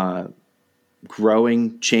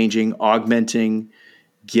growing, changing, augmenting,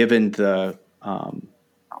 given the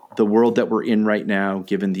world that we're in right now,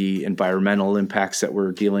 given the environmental impacts that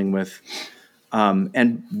we're dealing with,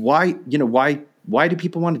 and why do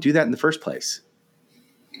people want to do that in the first place?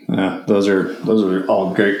 Those are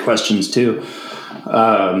all great questions too.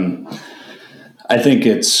 I think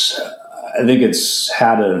COVID's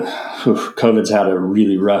had a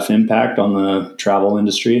really rough impact on the travel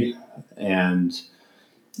industry, and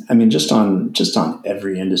I mean just on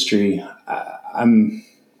every industry.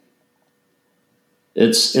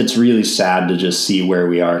 It's really sad to just see where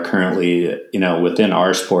we are currently, within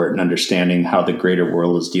our sport, and understanding how the greater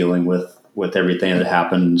world is dealing with everything that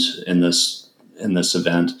happened in this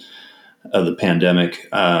event of the pandemic.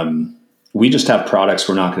 We just have products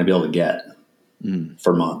we're not going to be able to get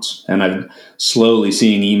for months. And I'm slowly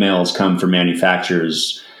seeing emails come from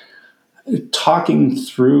manufacturers talking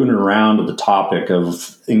through and around the topic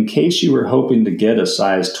of, in case you were hoping to get a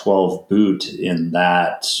size 12 boot in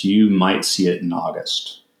that, you might see it in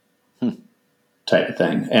August type of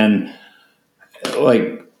thing. And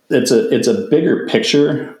like, it's a bigger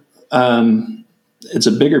picture. It's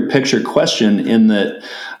a bigger picture question in that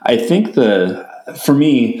I think for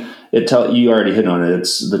me, you already hit on it.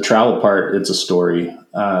 It's the travel part. It's a story.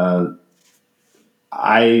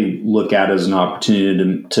 I look at it as an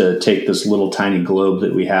opportunity to take this little tiny globe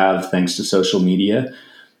that we have, thanks to social media,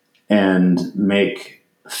 and make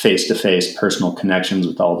face-to-face personal connections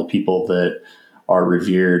with all the people that are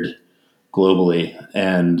revered globally.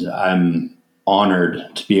 And I'm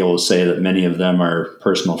honored to be able to say that many of them are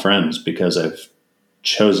personal friends because I've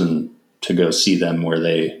chosen to go see them where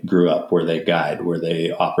they grew up, where they guide, where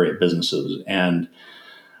they operate businesses. And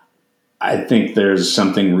I think there's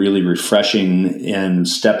something really refreshing in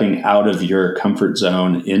stepping out of your comfort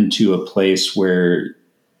zone into a place where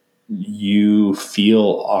you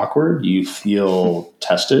feel awkward, you feel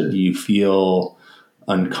tested, you feel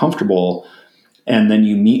uncomfortable, and then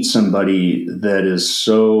you meet somebody that is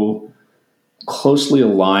so closely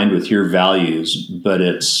aligned with your values, but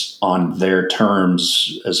it's on their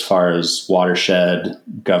terms as far as watershed,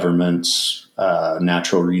 governments,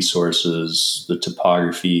 natural resources, the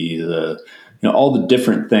topography, all the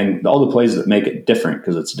different things, all the places that make it different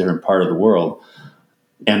because it's a different part of the world,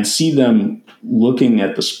 and see them looking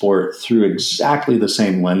at the sport through exactly the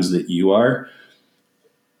same lens that you are.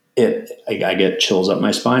 I get chills up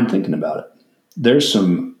my spine thinking about it. There's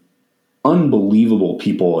some unbelievable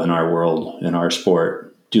people in our world, in our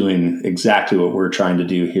sport, doing exactly what we're trying to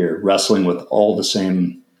do here, wrestling with all the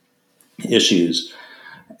same issues.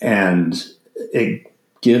 And it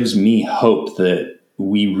gives me hope that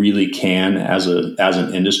we really can, as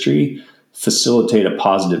an industry, facilitate a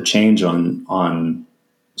positive change on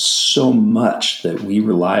so much that we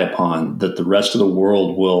rely upon, that the rest of the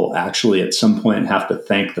world will actually at some point have to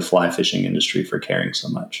thank the fly fishing industry for caring so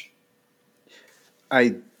much.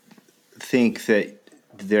 I think that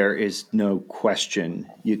there is no question,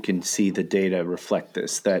 you can see the data reflect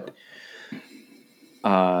this, that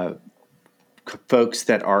folks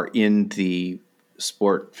that are in the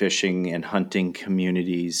sport fishing and hunting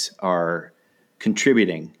communities are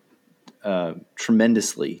contributing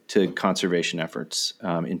tremendously to conservation efforts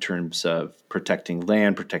in terms of protecting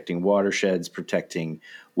land, protecting watersheds, protecting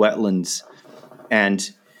wetlands.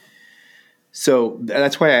 And so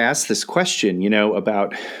that's why I asked this question,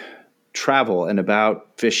 about travel and about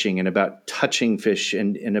fishing and about touching fish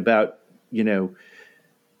and about,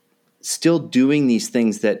 still doing these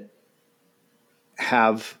things that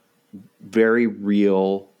have very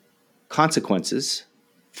real consequences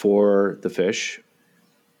for the fish.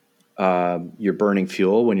 You're burning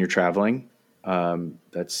fuel when you're traveling.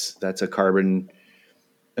 That's a carbon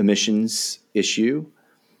emissions issue.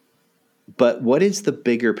 But what is the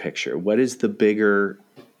bigger picture? What is the bigger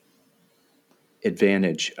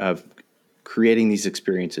advantage of creating these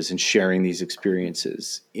experiences and sharing these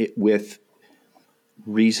experiences with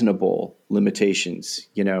reasonable limitations?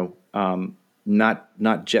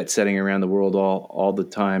 Not jet setting around the world all the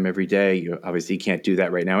time, every day. You obviously can't do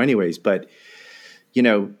that right now anyways, but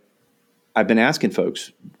I've been asking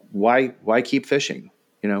folks, why keep fishing?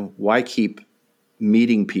 Why keep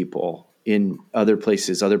meeting people in other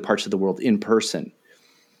places, other parts of the world in person?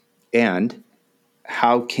 And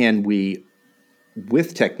how can we,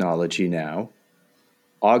 with technology now,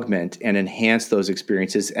 augment and enhance those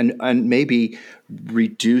experiences and maybe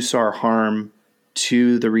reduce our harm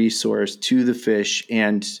to the resource, to the fish,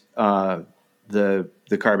 and the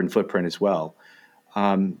carbon footprint as well?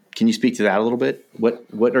 Can you speak to that a little bit?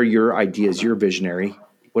 What are your ideas? You're visionary.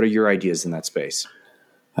 What are your ideas in that space?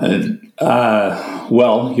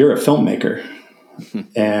 Well, you're a filmmaker,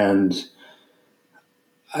 and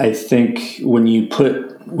I think when you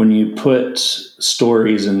put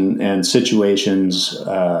stories and situations,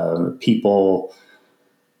 people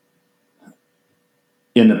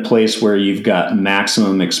in a place where you've got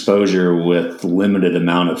maximum exposure with limited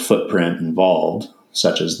amount of footprint involved,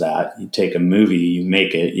 such as that, you take a movie, you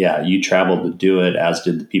make it. Yeah, you traveled to do it, as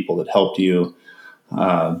did the people that helped you.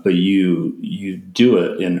 But you do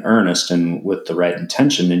it in earnest and with the right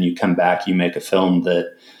intention, and you come back, you make a film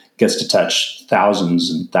that gets to touch thousands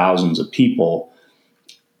and thousands of people.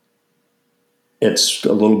 It's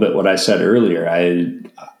a little bit what I said earlier.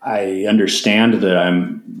 I understand that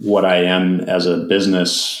I'm what I am as a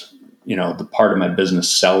business, the part of my business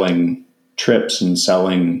selling trips and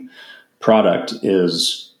selling product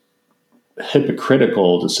is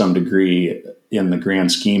hypocritical to some degree in the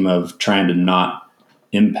grand scheme of trying to not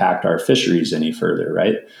impact our fisheries any further,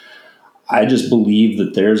 right? I just believe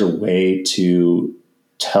that there's a way to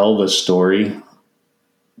tell the story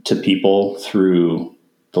to people through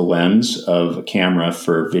the lens of a camera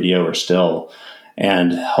for video or still,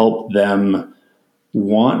 and help them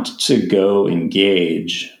want to go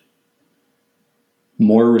engage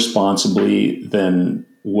more responsibly than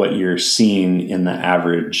what you're seeing in the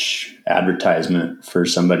average advertisement for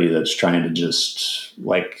somebody that's trying to just,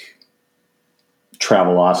 like,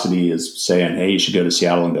 Travelocity is saying, hey, you should go to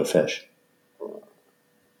Seattle and go fish.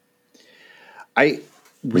 I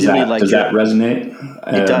really like it. Does that resonate?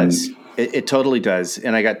 It does. It totally does.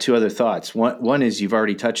 And I got two other thoughts. One is you've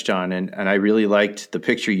already touched on, and I really liked the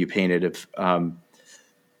picture you painted of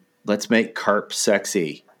let's make carp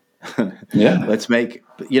sexy. Yeah. Let's make,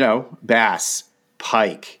 bass,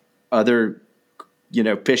 pike, other,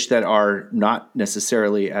 fish that are not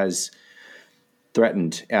necessarily as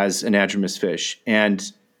threatened as anadromous fish.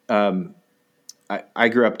 And I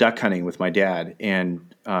grew up duck hunting with my dad,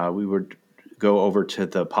 and we would go over to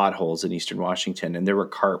the potholes in Eastern Washington, and there were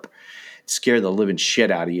carp. It scared the living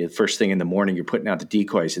shit out of you. First thing in the morning, you're putting out the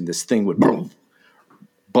decoys, and this thing would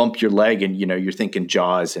bump your leg, and you're thinking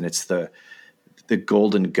Jaws, and it's the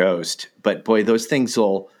golden ghost. But boy, those things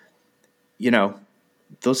will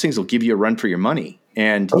give you a run for your money,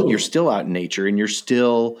 and you're still out in nature, and you're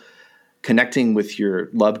still connecting with your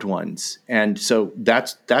loved ones. And so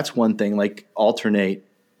that's one thing, like alternate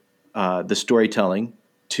the storytelling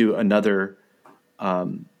to another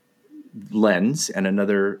lens and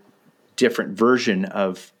another different version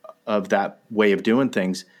of that way of doing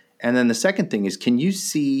things. And then the second thing is, can you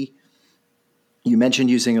see, you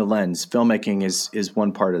mentioned using a lens. Filmmaking is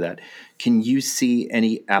one part of that. Can you see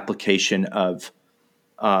any application of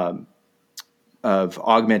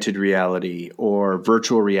augmented reality or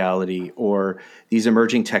virtual reality or these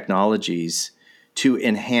emerging technologies to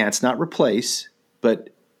enhance, not replace,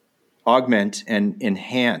 but augment and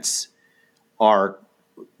enhance our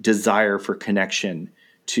desire for connection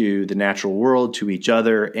to the natural world, to each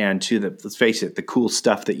other, and to let's face it, the cool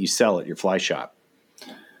stuff that you sell at your fly shop?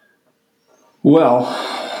 Well,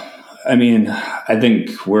 I mean, I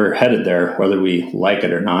think we're headed there, whether we like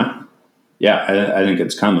it or not. Yeah, I think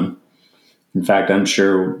it's coming. In fact, I'm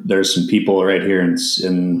sure there's some people right here in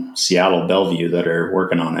Seattle, Bellevue, that are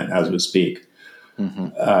working on it as we speak.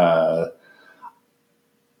 Mm-hmm.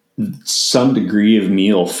 Some degree of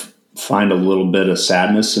me will find a little bit of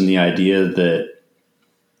sadness in the idea that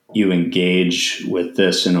you engage with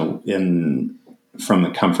this from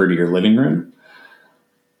the comfort of your living room.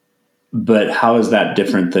 But how is that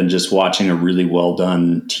different than just watching a really well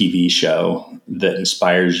done TV show that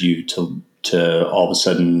inspires you to all of a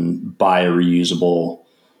sudden buy a reusable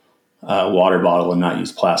water bottle and not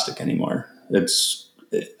use plastic anymore?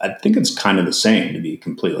 I think it's kind of the same, to be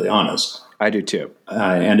completely honest. I do too.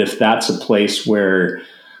 And if that's a place where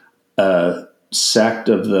a sect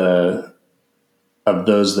of those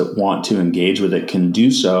that want to engage with it can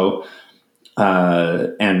do so,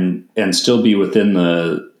 and still be within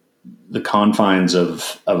the confines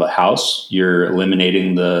of a house, you're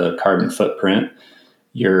eliminating the carbon footprint.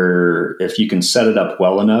 If you can set it up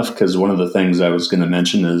well enough, because one of the things I was going to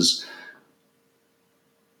mention is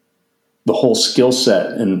the whole skill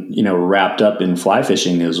set and, wrapped up in fly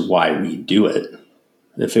fishing is why we do it.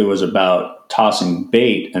 If it was about tossing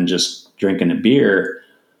bait and just drinking a beer,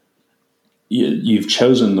 you've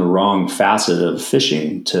chosen the wrong facet of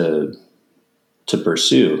fishing to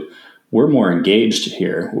pursue. We're more engaged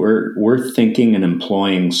here. We're thinking and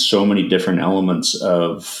employing so many different elements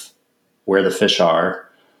of where the fish are,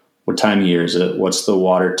 what time of year is it, what's the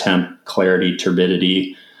water temp, clarity,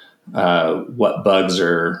 turbidity, what bugs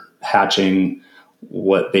are hatching,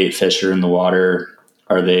 what bait fish are in the water,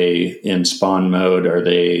 are they in spawn mode, are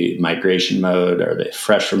they migration mode, are they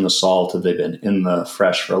fresh from the salt, have they been in the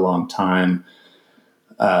fresh for a long time,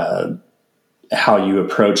 how you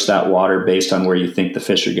approach that water based on where you think the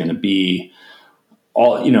fish are going to be.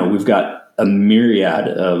 We've got a myriad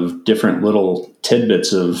of different little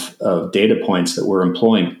tidbits of data points that we're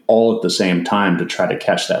employing all at the same time to try to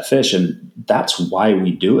catch that fish. And that's why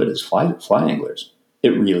we do it as fly anglers. It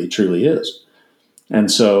really, truly is. And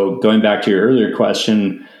so going back to your earlier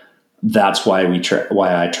question, that's why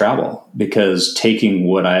why I travel, because taking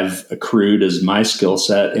what I've accrued as my skill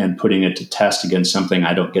set and putting it to test against something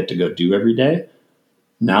I don't get to go do every day.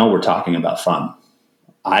 Now we're talking about fun.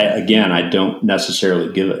 I don't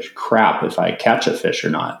necessarily give a crap if I catch a fish or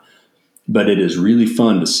not, but it is really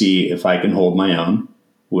fun to see if I can hold my own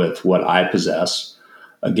with what I possess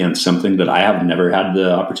against something that I have never had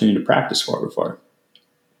the opportunity to practice for before.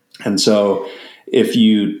 And so if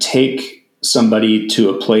you take somebody to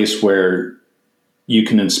a place where you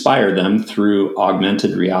can inspire them through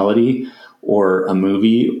augmented reality or a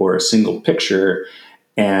movie or a single picture,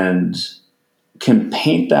 and can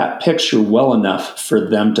paint that picture well enough for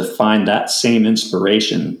them to find that same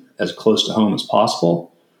inspiration as close to home as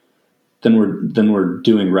possible, then we're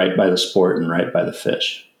doing right by the sport and right by the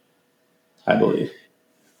fish, I believe.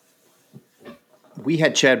 We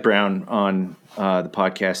had Chad Brown on the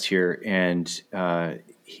podcast here, and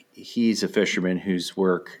he's a fisherman whose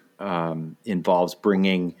work involves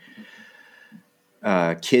bringing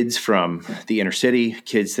kids from the inner city,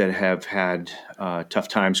 kids that have had tough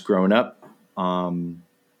times growing up,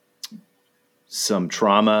 some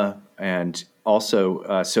trauma, and also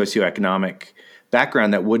socioeconomic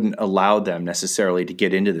background that wouldn't allow them necessarily to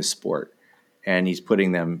get into this sport. And he's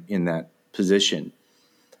putting them in that position.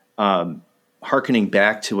 Harkening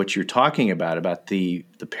back to what you're talking about the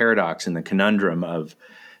paradox and the conundrum of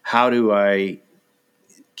how do I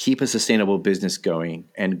keep a sustainable business going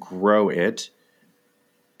and grow it,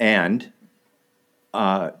 and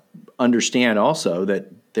understand also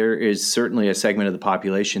that there is certainly a segment of the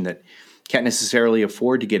population that can't necessarily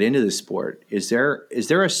afford to get into this sport. Is there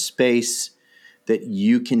a space that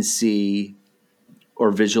you can see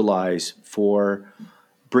or visualize for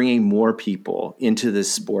bringing more people into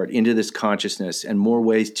this sport, into this consciousness, and more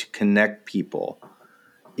ways to connect people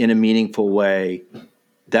in a meaningful way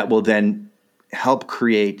that will then help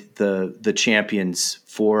create the champions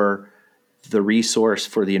for the resource,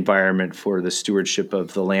 for the environment, for the stewardship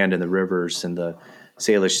of the land and the rivers and the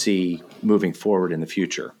Salish Sea moving forward in the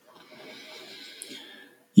future?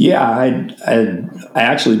 Yeah, I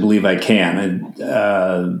actually believe I can.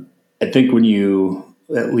 I think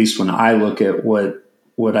at least when I look at what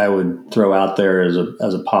I would throw out there as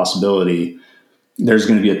a possibility, there's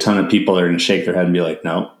going to be a ton of people that are going to shake their head and be like,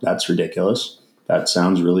 no, that's ridiculous. That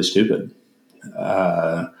sounds really stupid.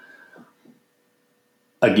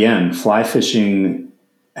 Again, fly fishing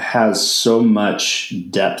has so much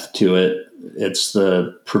depth to it. It's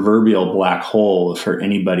the proverbial black hole for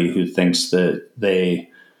anybody who thinks that they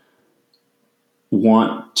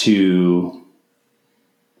want to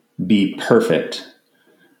be perfect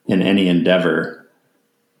in any endeavor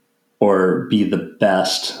or be the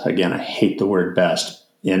best. Again, I hate the word best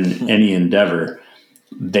in any endeavor.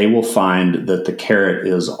 They will find that the carrot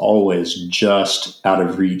is always just out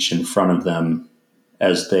of reach in front of them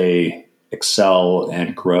as they excel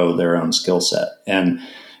and grow their own skill set. And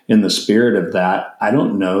in the spirit of that, I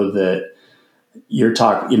don't know that you're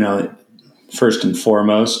talking, first and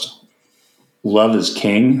foremost, love is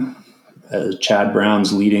king. Chad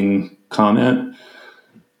Brown's leading comment.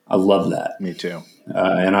 I love that. Me too.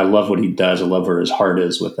 And I love what he does. I love where his heart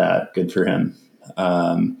is with that. Good for him.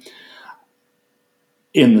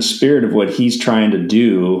 In the spirit of what he's trying to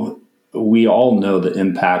do, we all know the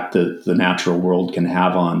impact that the natural world can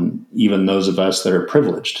have on even those of us that are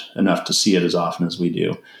privileged enough to see it as often as we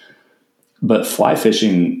do. But fly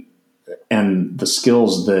fishing and the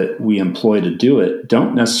skills that we employ to do it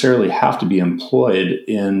don't necessarily have to be employed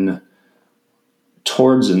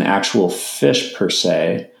towards an actual fish per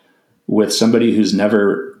se with somebody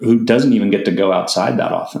who doesn't even get to go outside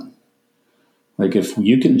that often. Like if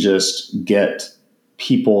you can just get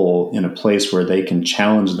people in a place where they can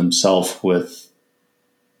challenge themselves with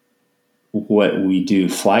what we do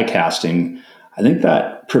fly casting, I think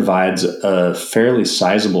that provides a fairly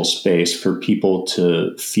sizable space for people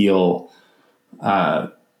to feel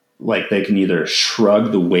like they can either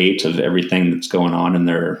shrug the weight of everything that's going on in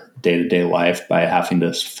their day-to-day life by having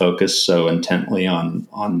to focus so intently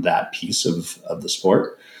on that piece of the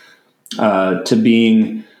sport, to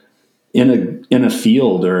being in a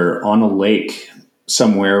field or on a lake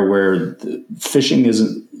somewhere where the fishing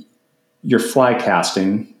isn't, you're fly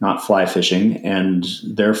casting, not fly fishing, and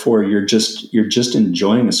therefore you're just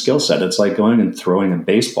enjoying a skill set. It's like going and throwing a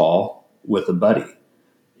baseball with a buddy.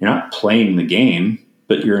 You're not playing the game,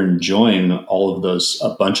 but you're enjoying all of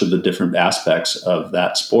a bunch of the different aspects of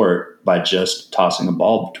that sport by just tossing a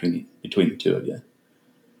ball between the two of you.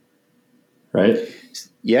 Right?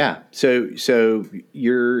 Yeah. So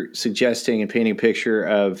you're suggesting and painting a picture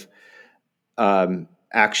of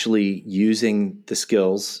actually using the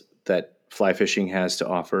skills that fly fishing has to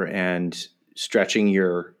offer and stretching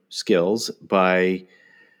your skills by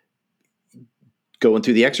going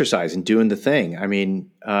through the exercise and doing the thing. I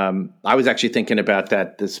mean, I was actually thinking about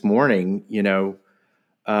that this morning,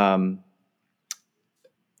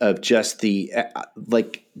 of just the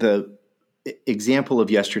example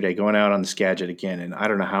of yesterday, going out on the Skagit again. And I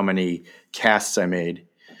don't know how many casts I made,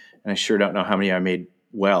 and I sure don't know how many I made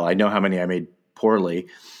well. I know how many I made poorly,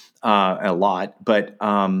 a lot, but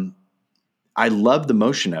I love the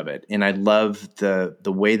motion of it, and I love the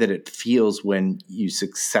way that it feels when you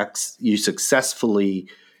successfully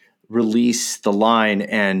release the line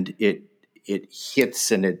and it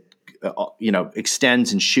hits and it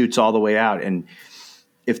extends and shoots all the way out. And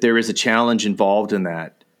if there is a challenge involved in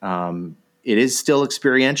that, it is still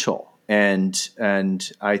experiential, and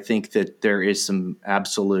I think that there is some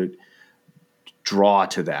absolute draw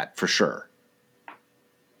to that for sure.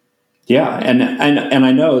 Yeah, and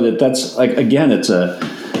I know that's like, again, it's a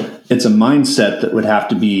mindset that would have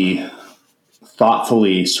to be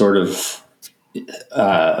thoughtfully sort of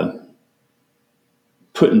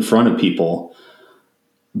put in front of people.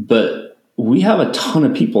 But we have a ton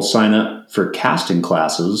of people sign up for casting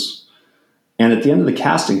classes, and at the end of the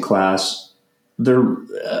casting class, they're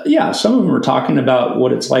some of them are talking about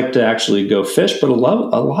what it's like to actually go fish, but a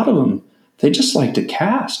lot of them, they just like to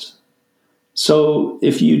cast. So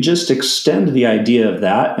if you just extend the idea of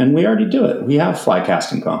that, and we already do it, we have fly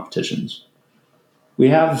casting competitions, we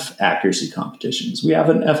have accuracy competitions, we have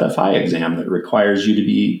an FFI exam that requires you to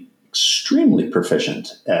be extremely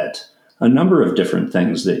proficient at a number of different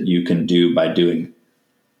things that you can do by doing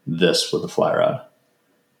this with a fly rod.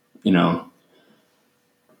 You know,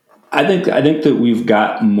 I think that we've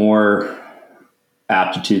got more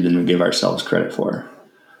aptitude than we give ourselves credit for.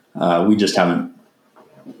 We just haven't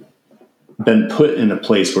been put in a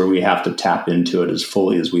place where we have to tap into it as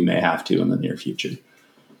fully as we may have to in the near future.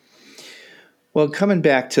 Well, coming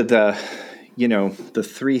back to the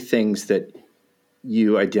three things that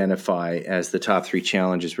you identify as the top three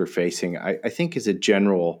challenges we're facing, I think as a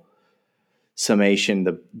general summation,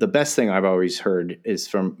 the best thing I've always heard is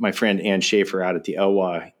from my friend Ann Schaefer out at the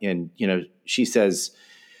Elwha. And, she says,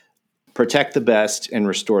 protect the best and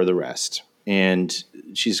restore the rest. And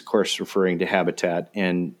she's, of course, referring to habitat.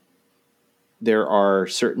 And there are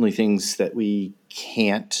certainly things that we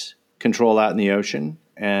can't control out in the ocean.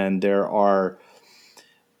 And there are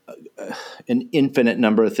an infinite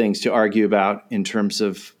number of things to argue about in terms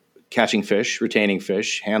of catching fish, retaining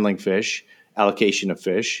fish, handling fish, allocation of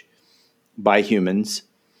fish by humans.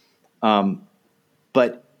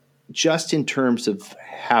 But just in terms of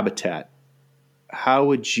habitat, how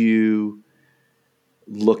would you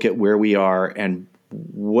look at where we are, and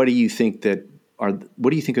what do you think are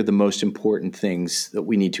the most important things that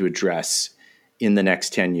we need to address in the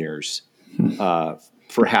next 10 years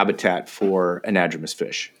for habitat for anadromous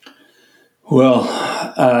fish? Well,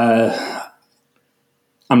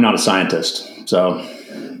 I'm not a scientist, so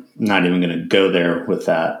I'm not even going to go there with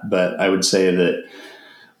that. But I would say that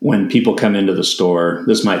when people come into the store,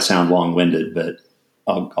 this might sound long-winded, but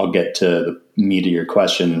I'll get to the meat of your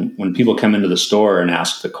question. When people come into the store and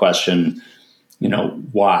ask the question,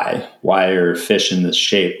 why are fish in this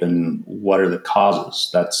shape and what are the causes?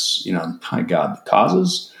 That's, my God, the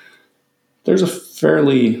causes. There's a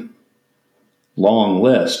fairly long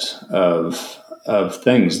list of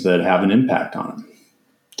things that have an impact on them.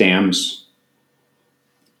 Dams,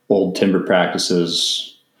 old timber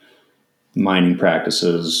practices, mining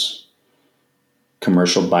practices,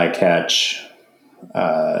 commercial bycatch,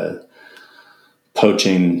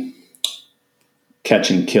 poaching,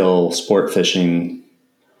 catch and kill, sport fishing,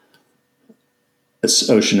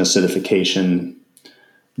 ocean acidification,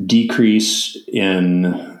 decrease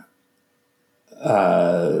in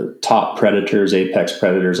top predators, apex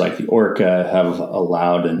predators like the orca have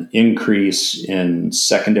allowed an increase in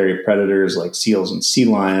secondary predators like seals and sea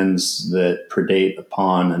lions that predate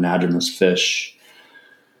upon anadromous fish.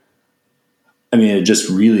 I mean, it just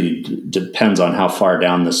really depends on how far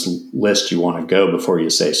down this list you want to go before you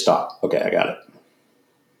say stop. Okay, I got it.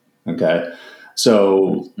 Okay.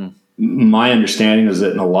 So my understanding is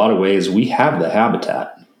that in a lot of ways we have the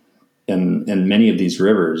habitat in many of these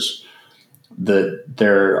rivers, that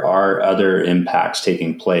there are other impacts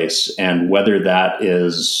taking place, and whether that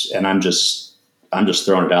is, and I'm just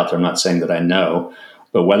throwing it out there, I'm not saying that I know,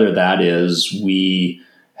 but whether that is we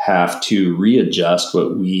have to readjust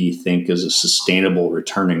what we think is a sustainable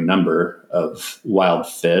returning number of wild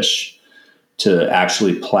fish to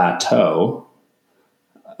actually plateau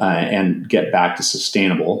and get back to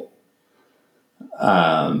sustainable,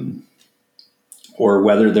 or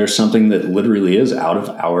whether there's something that literally is out of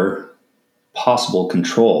our possible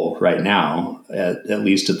control right now, at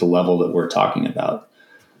least at the level that we're talking about.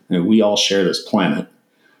 I mean, we all share this planet,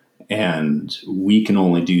 and we can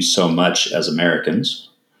only do so much as Americans,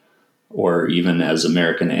 or even as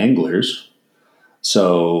American anglers.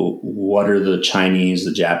 So what are the Chinese,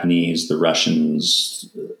 the Japanese, the Russians,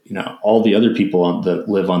 all the other people that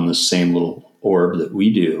live on the same little orb that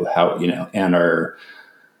we do, and are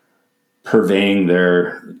purveying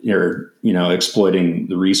their exploiting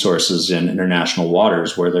the resources in international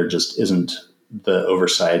waters where there just isn't the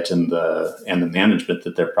oversight and the management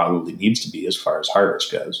that there probably needs to be as far as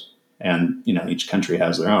harvest goes. And, each country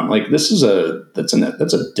has their own. Like, that's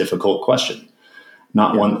a difficult question.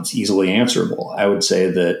 not one that's easily answerable. I would say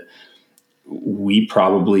that we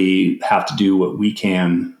probably have to do what we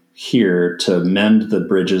can here to mend the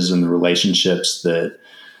bridges and the relationships that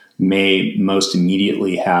may most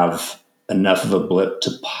immediately have enough of a blip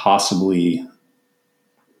to possibly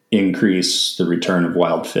increase the return of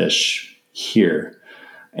wild fish here,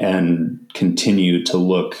 and continue to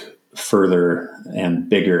look further and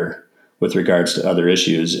bigger with regards to other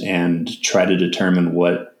issues and try to determine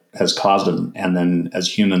what has caused them. And then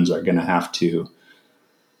as humans are going to have to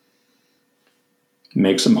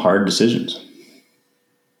make some hard decisions.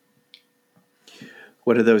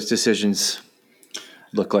 What do those decisions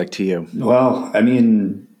look like to you? Well, I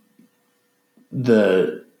mean,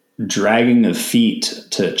 the dragging of feet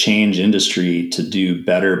to change industry to do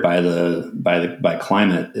better by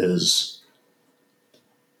climate is,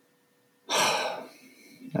 I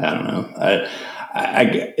don't know.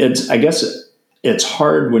 I guess it's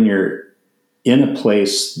hard when you're in a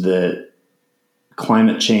place that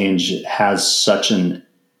climate change has such an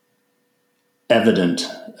evident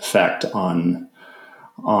effect on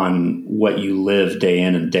what you live day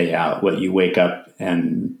in and day out, what you wake up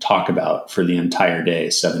and talk about for the entire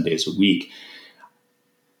day, 7 days a week.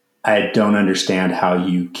 I don't understand how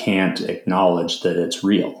you can't acknowledge that it's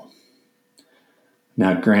real.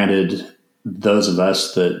 Now, granted, those of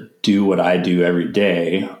us that do what I do every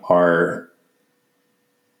day are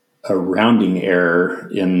a rounding error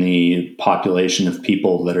in the population of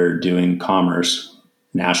people that are doing commerce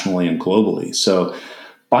nationally and globally. So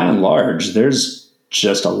by and large, there's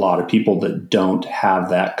just a lot of people that don't have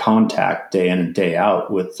that contact day in and day out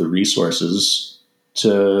with the resources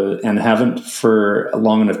and haven't for a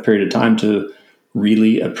long enough period of time to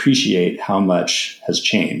really appreciate how much has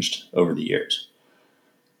changed over the years.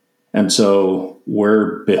 And so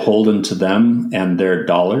we're beholden to them and their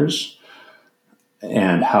dollars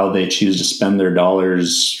and how they choose to spend their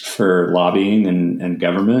dollars for lobbying and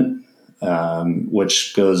government.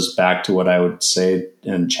 Which goes back to what I would say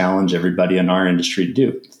and challenge everybody in our industry to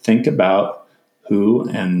do. Think about who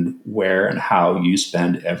and where and how you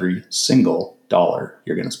spend every single dollar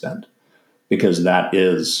you're going to spend, because that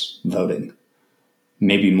is voting.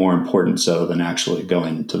 Maybe more important so than actually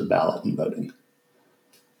going to the ballot and voting.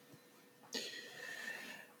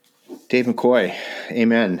 Dave McCoy,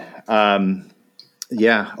 amen.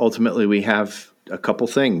 Ultimately we have a couple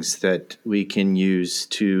things that we can use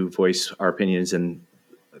to voice our opinions, and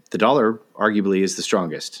the dollar arguably is the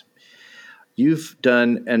strongest. You've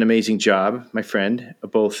done an amazing job, my friend,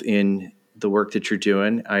 both in the work that you're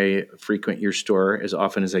doing. I frequent your store as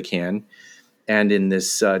often as I can, and in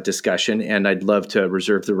this discussion, and I'd love to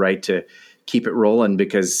reserve the right to keep it rolling,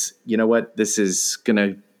 because you know what? This is going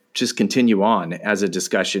to just continue on as a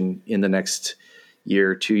discussion in the next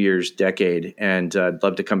year, 2 years, decade. And I'd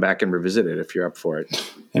love to come back and revisit it if you're up for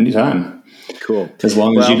it. Anytime. Cool. As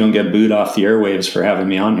long as you don't get booed off the airwaves for having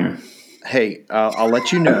me on here. Hey, I'll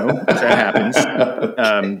let you know if that happens.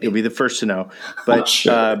 Okay. You'll be the first to know. But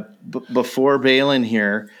sure. Before bailing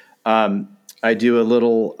here, I do a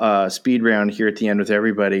little speed round here at the end with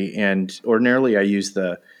everybody. And ordinarily I use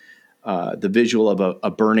the visual of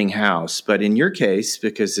a burning house. But in your case,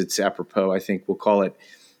 because it's apropos, I think we'll call it,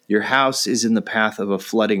 your house is in the path of a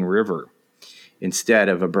flooding river instead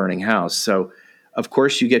of a burning house. So, of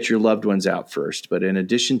course, you get your loved ones out first. But in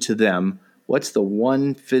addition to them, what's the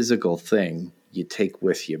one physical thing you take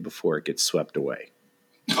with you before it gets swept away?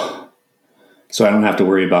 So I don't have to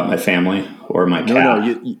worry about my family or my cat.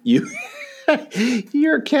 No, you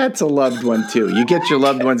your cat's a loved one too. You get your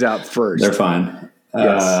loved ones out first. They're fine.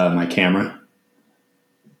 Yes. My camera.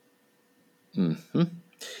 Mm-hmm.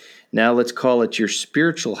 Now let's call it your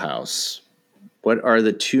spiritual house. What are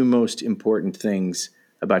the two most important things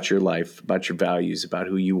about your life, about your values, about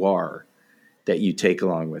who you are that you take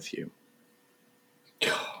along with you?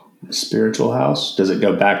 Spiritual house? Does it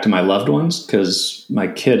go back to my loved ones? Because my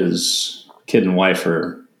kid and wife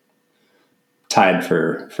are tied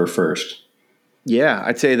for first. Yeah,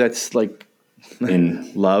 I'd say that's like in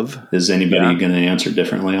love. Is anybody going to answer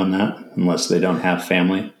differently on that unless they don't have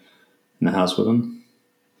family in the house with them?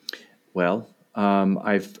 Well,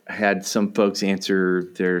 I've had some folks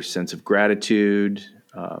answer their sense of gratitude,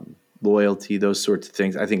 loyalty, those sorts of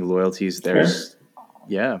things. I think loyalty is theirs.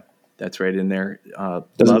 Yeah, that's right in there.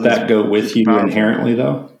 Doesn't that go with you powerful. Inherently,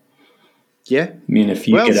 though? Yeah. I mean, if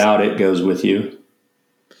you get out, it goes with you.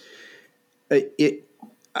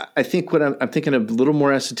 I think what I'm thinking of a little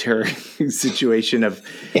more esoteric situation of,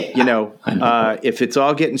 if it's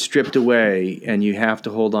all getting stripped away and you have to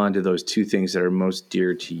hold on to those two things that are most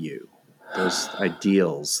dear to you, those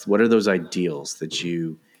ideals. What are those ideals that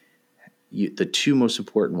you the two most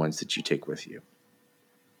important ones that you take with you?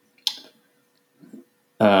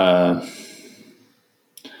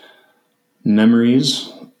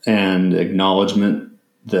 Memories and acknowledgement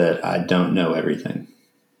that I don't know everything.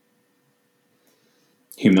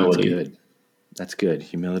 Humility. That's good.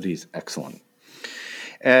 Humility is excellent.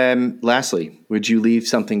 Lastly, would you leave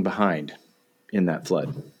something behind in that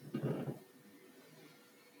flood?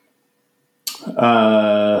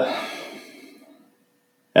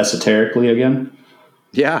 Esoterically again?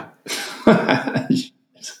 Yeah.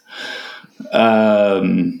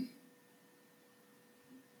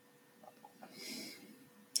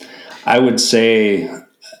 I would say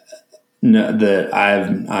that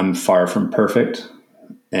I'm far from perfect.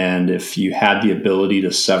 And if you had the ability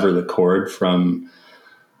to sever the cord from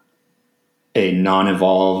a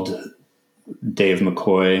non-evolved Dave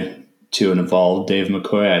McCoy to an evolved Dave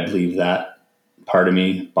McCoy, I'd leave that part of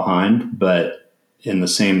me behind. But in the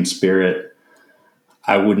same spirit,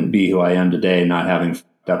 I wouldn't be who I am today not having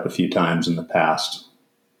fucked up a few times in the past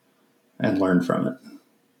and learned from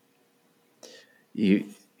it.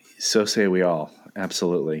 So say we all.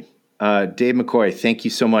 Absolutely. Dave McCoy, thank you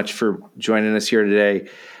so much for joining us here today.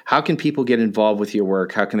 How can people get involved with your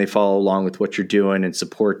work? How can they follow along with what you're doing and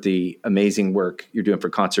support the amazing work you're doing for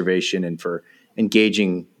conservation and for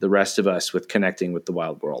engaging the rest of us with connecting with the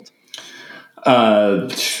wild world?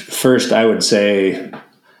 First, I would say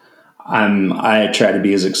I try to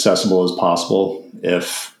be as accessible as possible.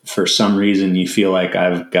 If for some reason you feel like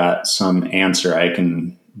I've got some answer I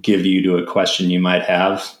can give you to a question you might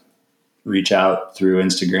have, reach out through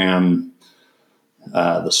Instagram,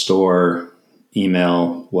 the store,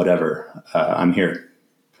 email, whatever. I'm here.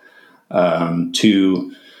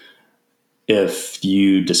 2, if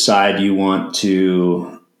you decide you want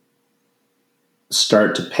to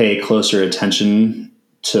start to pay closer attention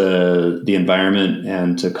to the environment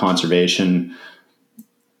and to conservation,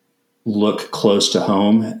 look close to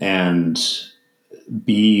home and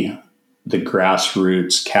be the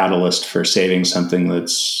grassroots catalyst for saving something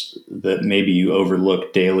that maybe you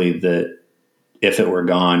overlook daily, that if it were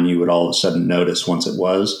gone, you would all of a sudden notice once it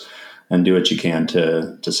was, and do what you can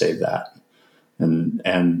to save that.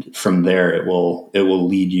 And from there, it will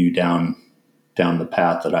lead you down the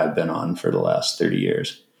path that I've been on for the last 30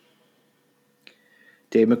 years.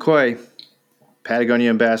 Dave McCoy, Patagonia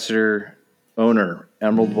Ambassador, owner,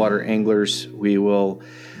 Emerald Water Anglers. We will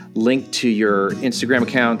link to your Instagram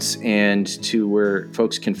accounts and to where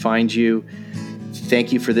folks can find you.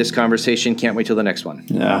 Thank you for this conversation. Can't wait till the next one.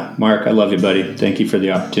 Yeah, Mark, I love you, buddy. Thank you for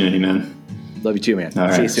the opportunity, man. Love you too, man. All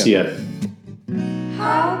right, see you soon. See ya.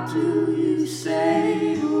 How do you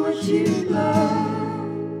say what you love?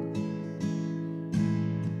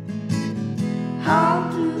 How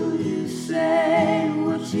do you say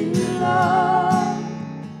what you love?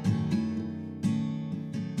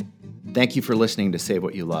 Thank you for listening to Save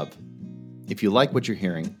What You Love. If you like what you're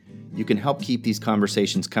hearing, you can help keep these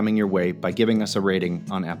conversations coming your way by giving us a rating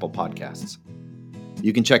on Apple Podcasts.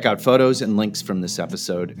 You can check out photos and links from this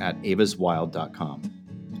episode at avaswild.com.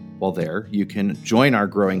 While there, you can join our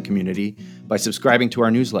growing community by subscribing to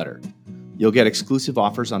our newsletter. You'll get exclusive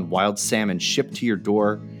offers on wild salmon shipped to your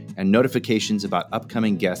door and notifications about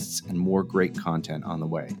upcoming guests and more great content on the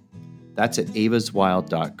way. That's at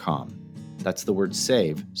avaswild.com. That's the word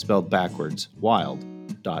save, spelled backwards,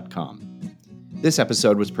 wild.com. This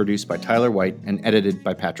episode was produced by Tyler White and edited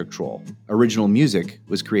by Patrick Troll. Original music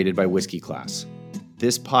was created by Whiskey Class.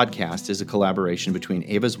 This podcast is a collaboration between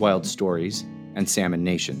Ava's Wild Stories and Salmon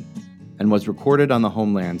Nation, and was recorded on the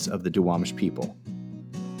homelands of the Duwamish people.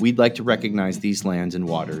 We'd like to recognize these lands and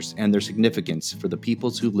waters and their significance for the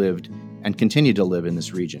peoples who lived and continue to live in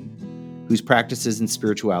this region, whose practices and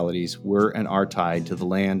spiritualities were and are tied to the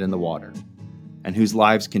land and the water, and whose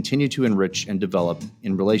lives continue to enrich and develop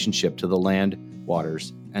in relationship to the land,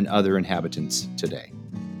 waters, and other inhabitants today.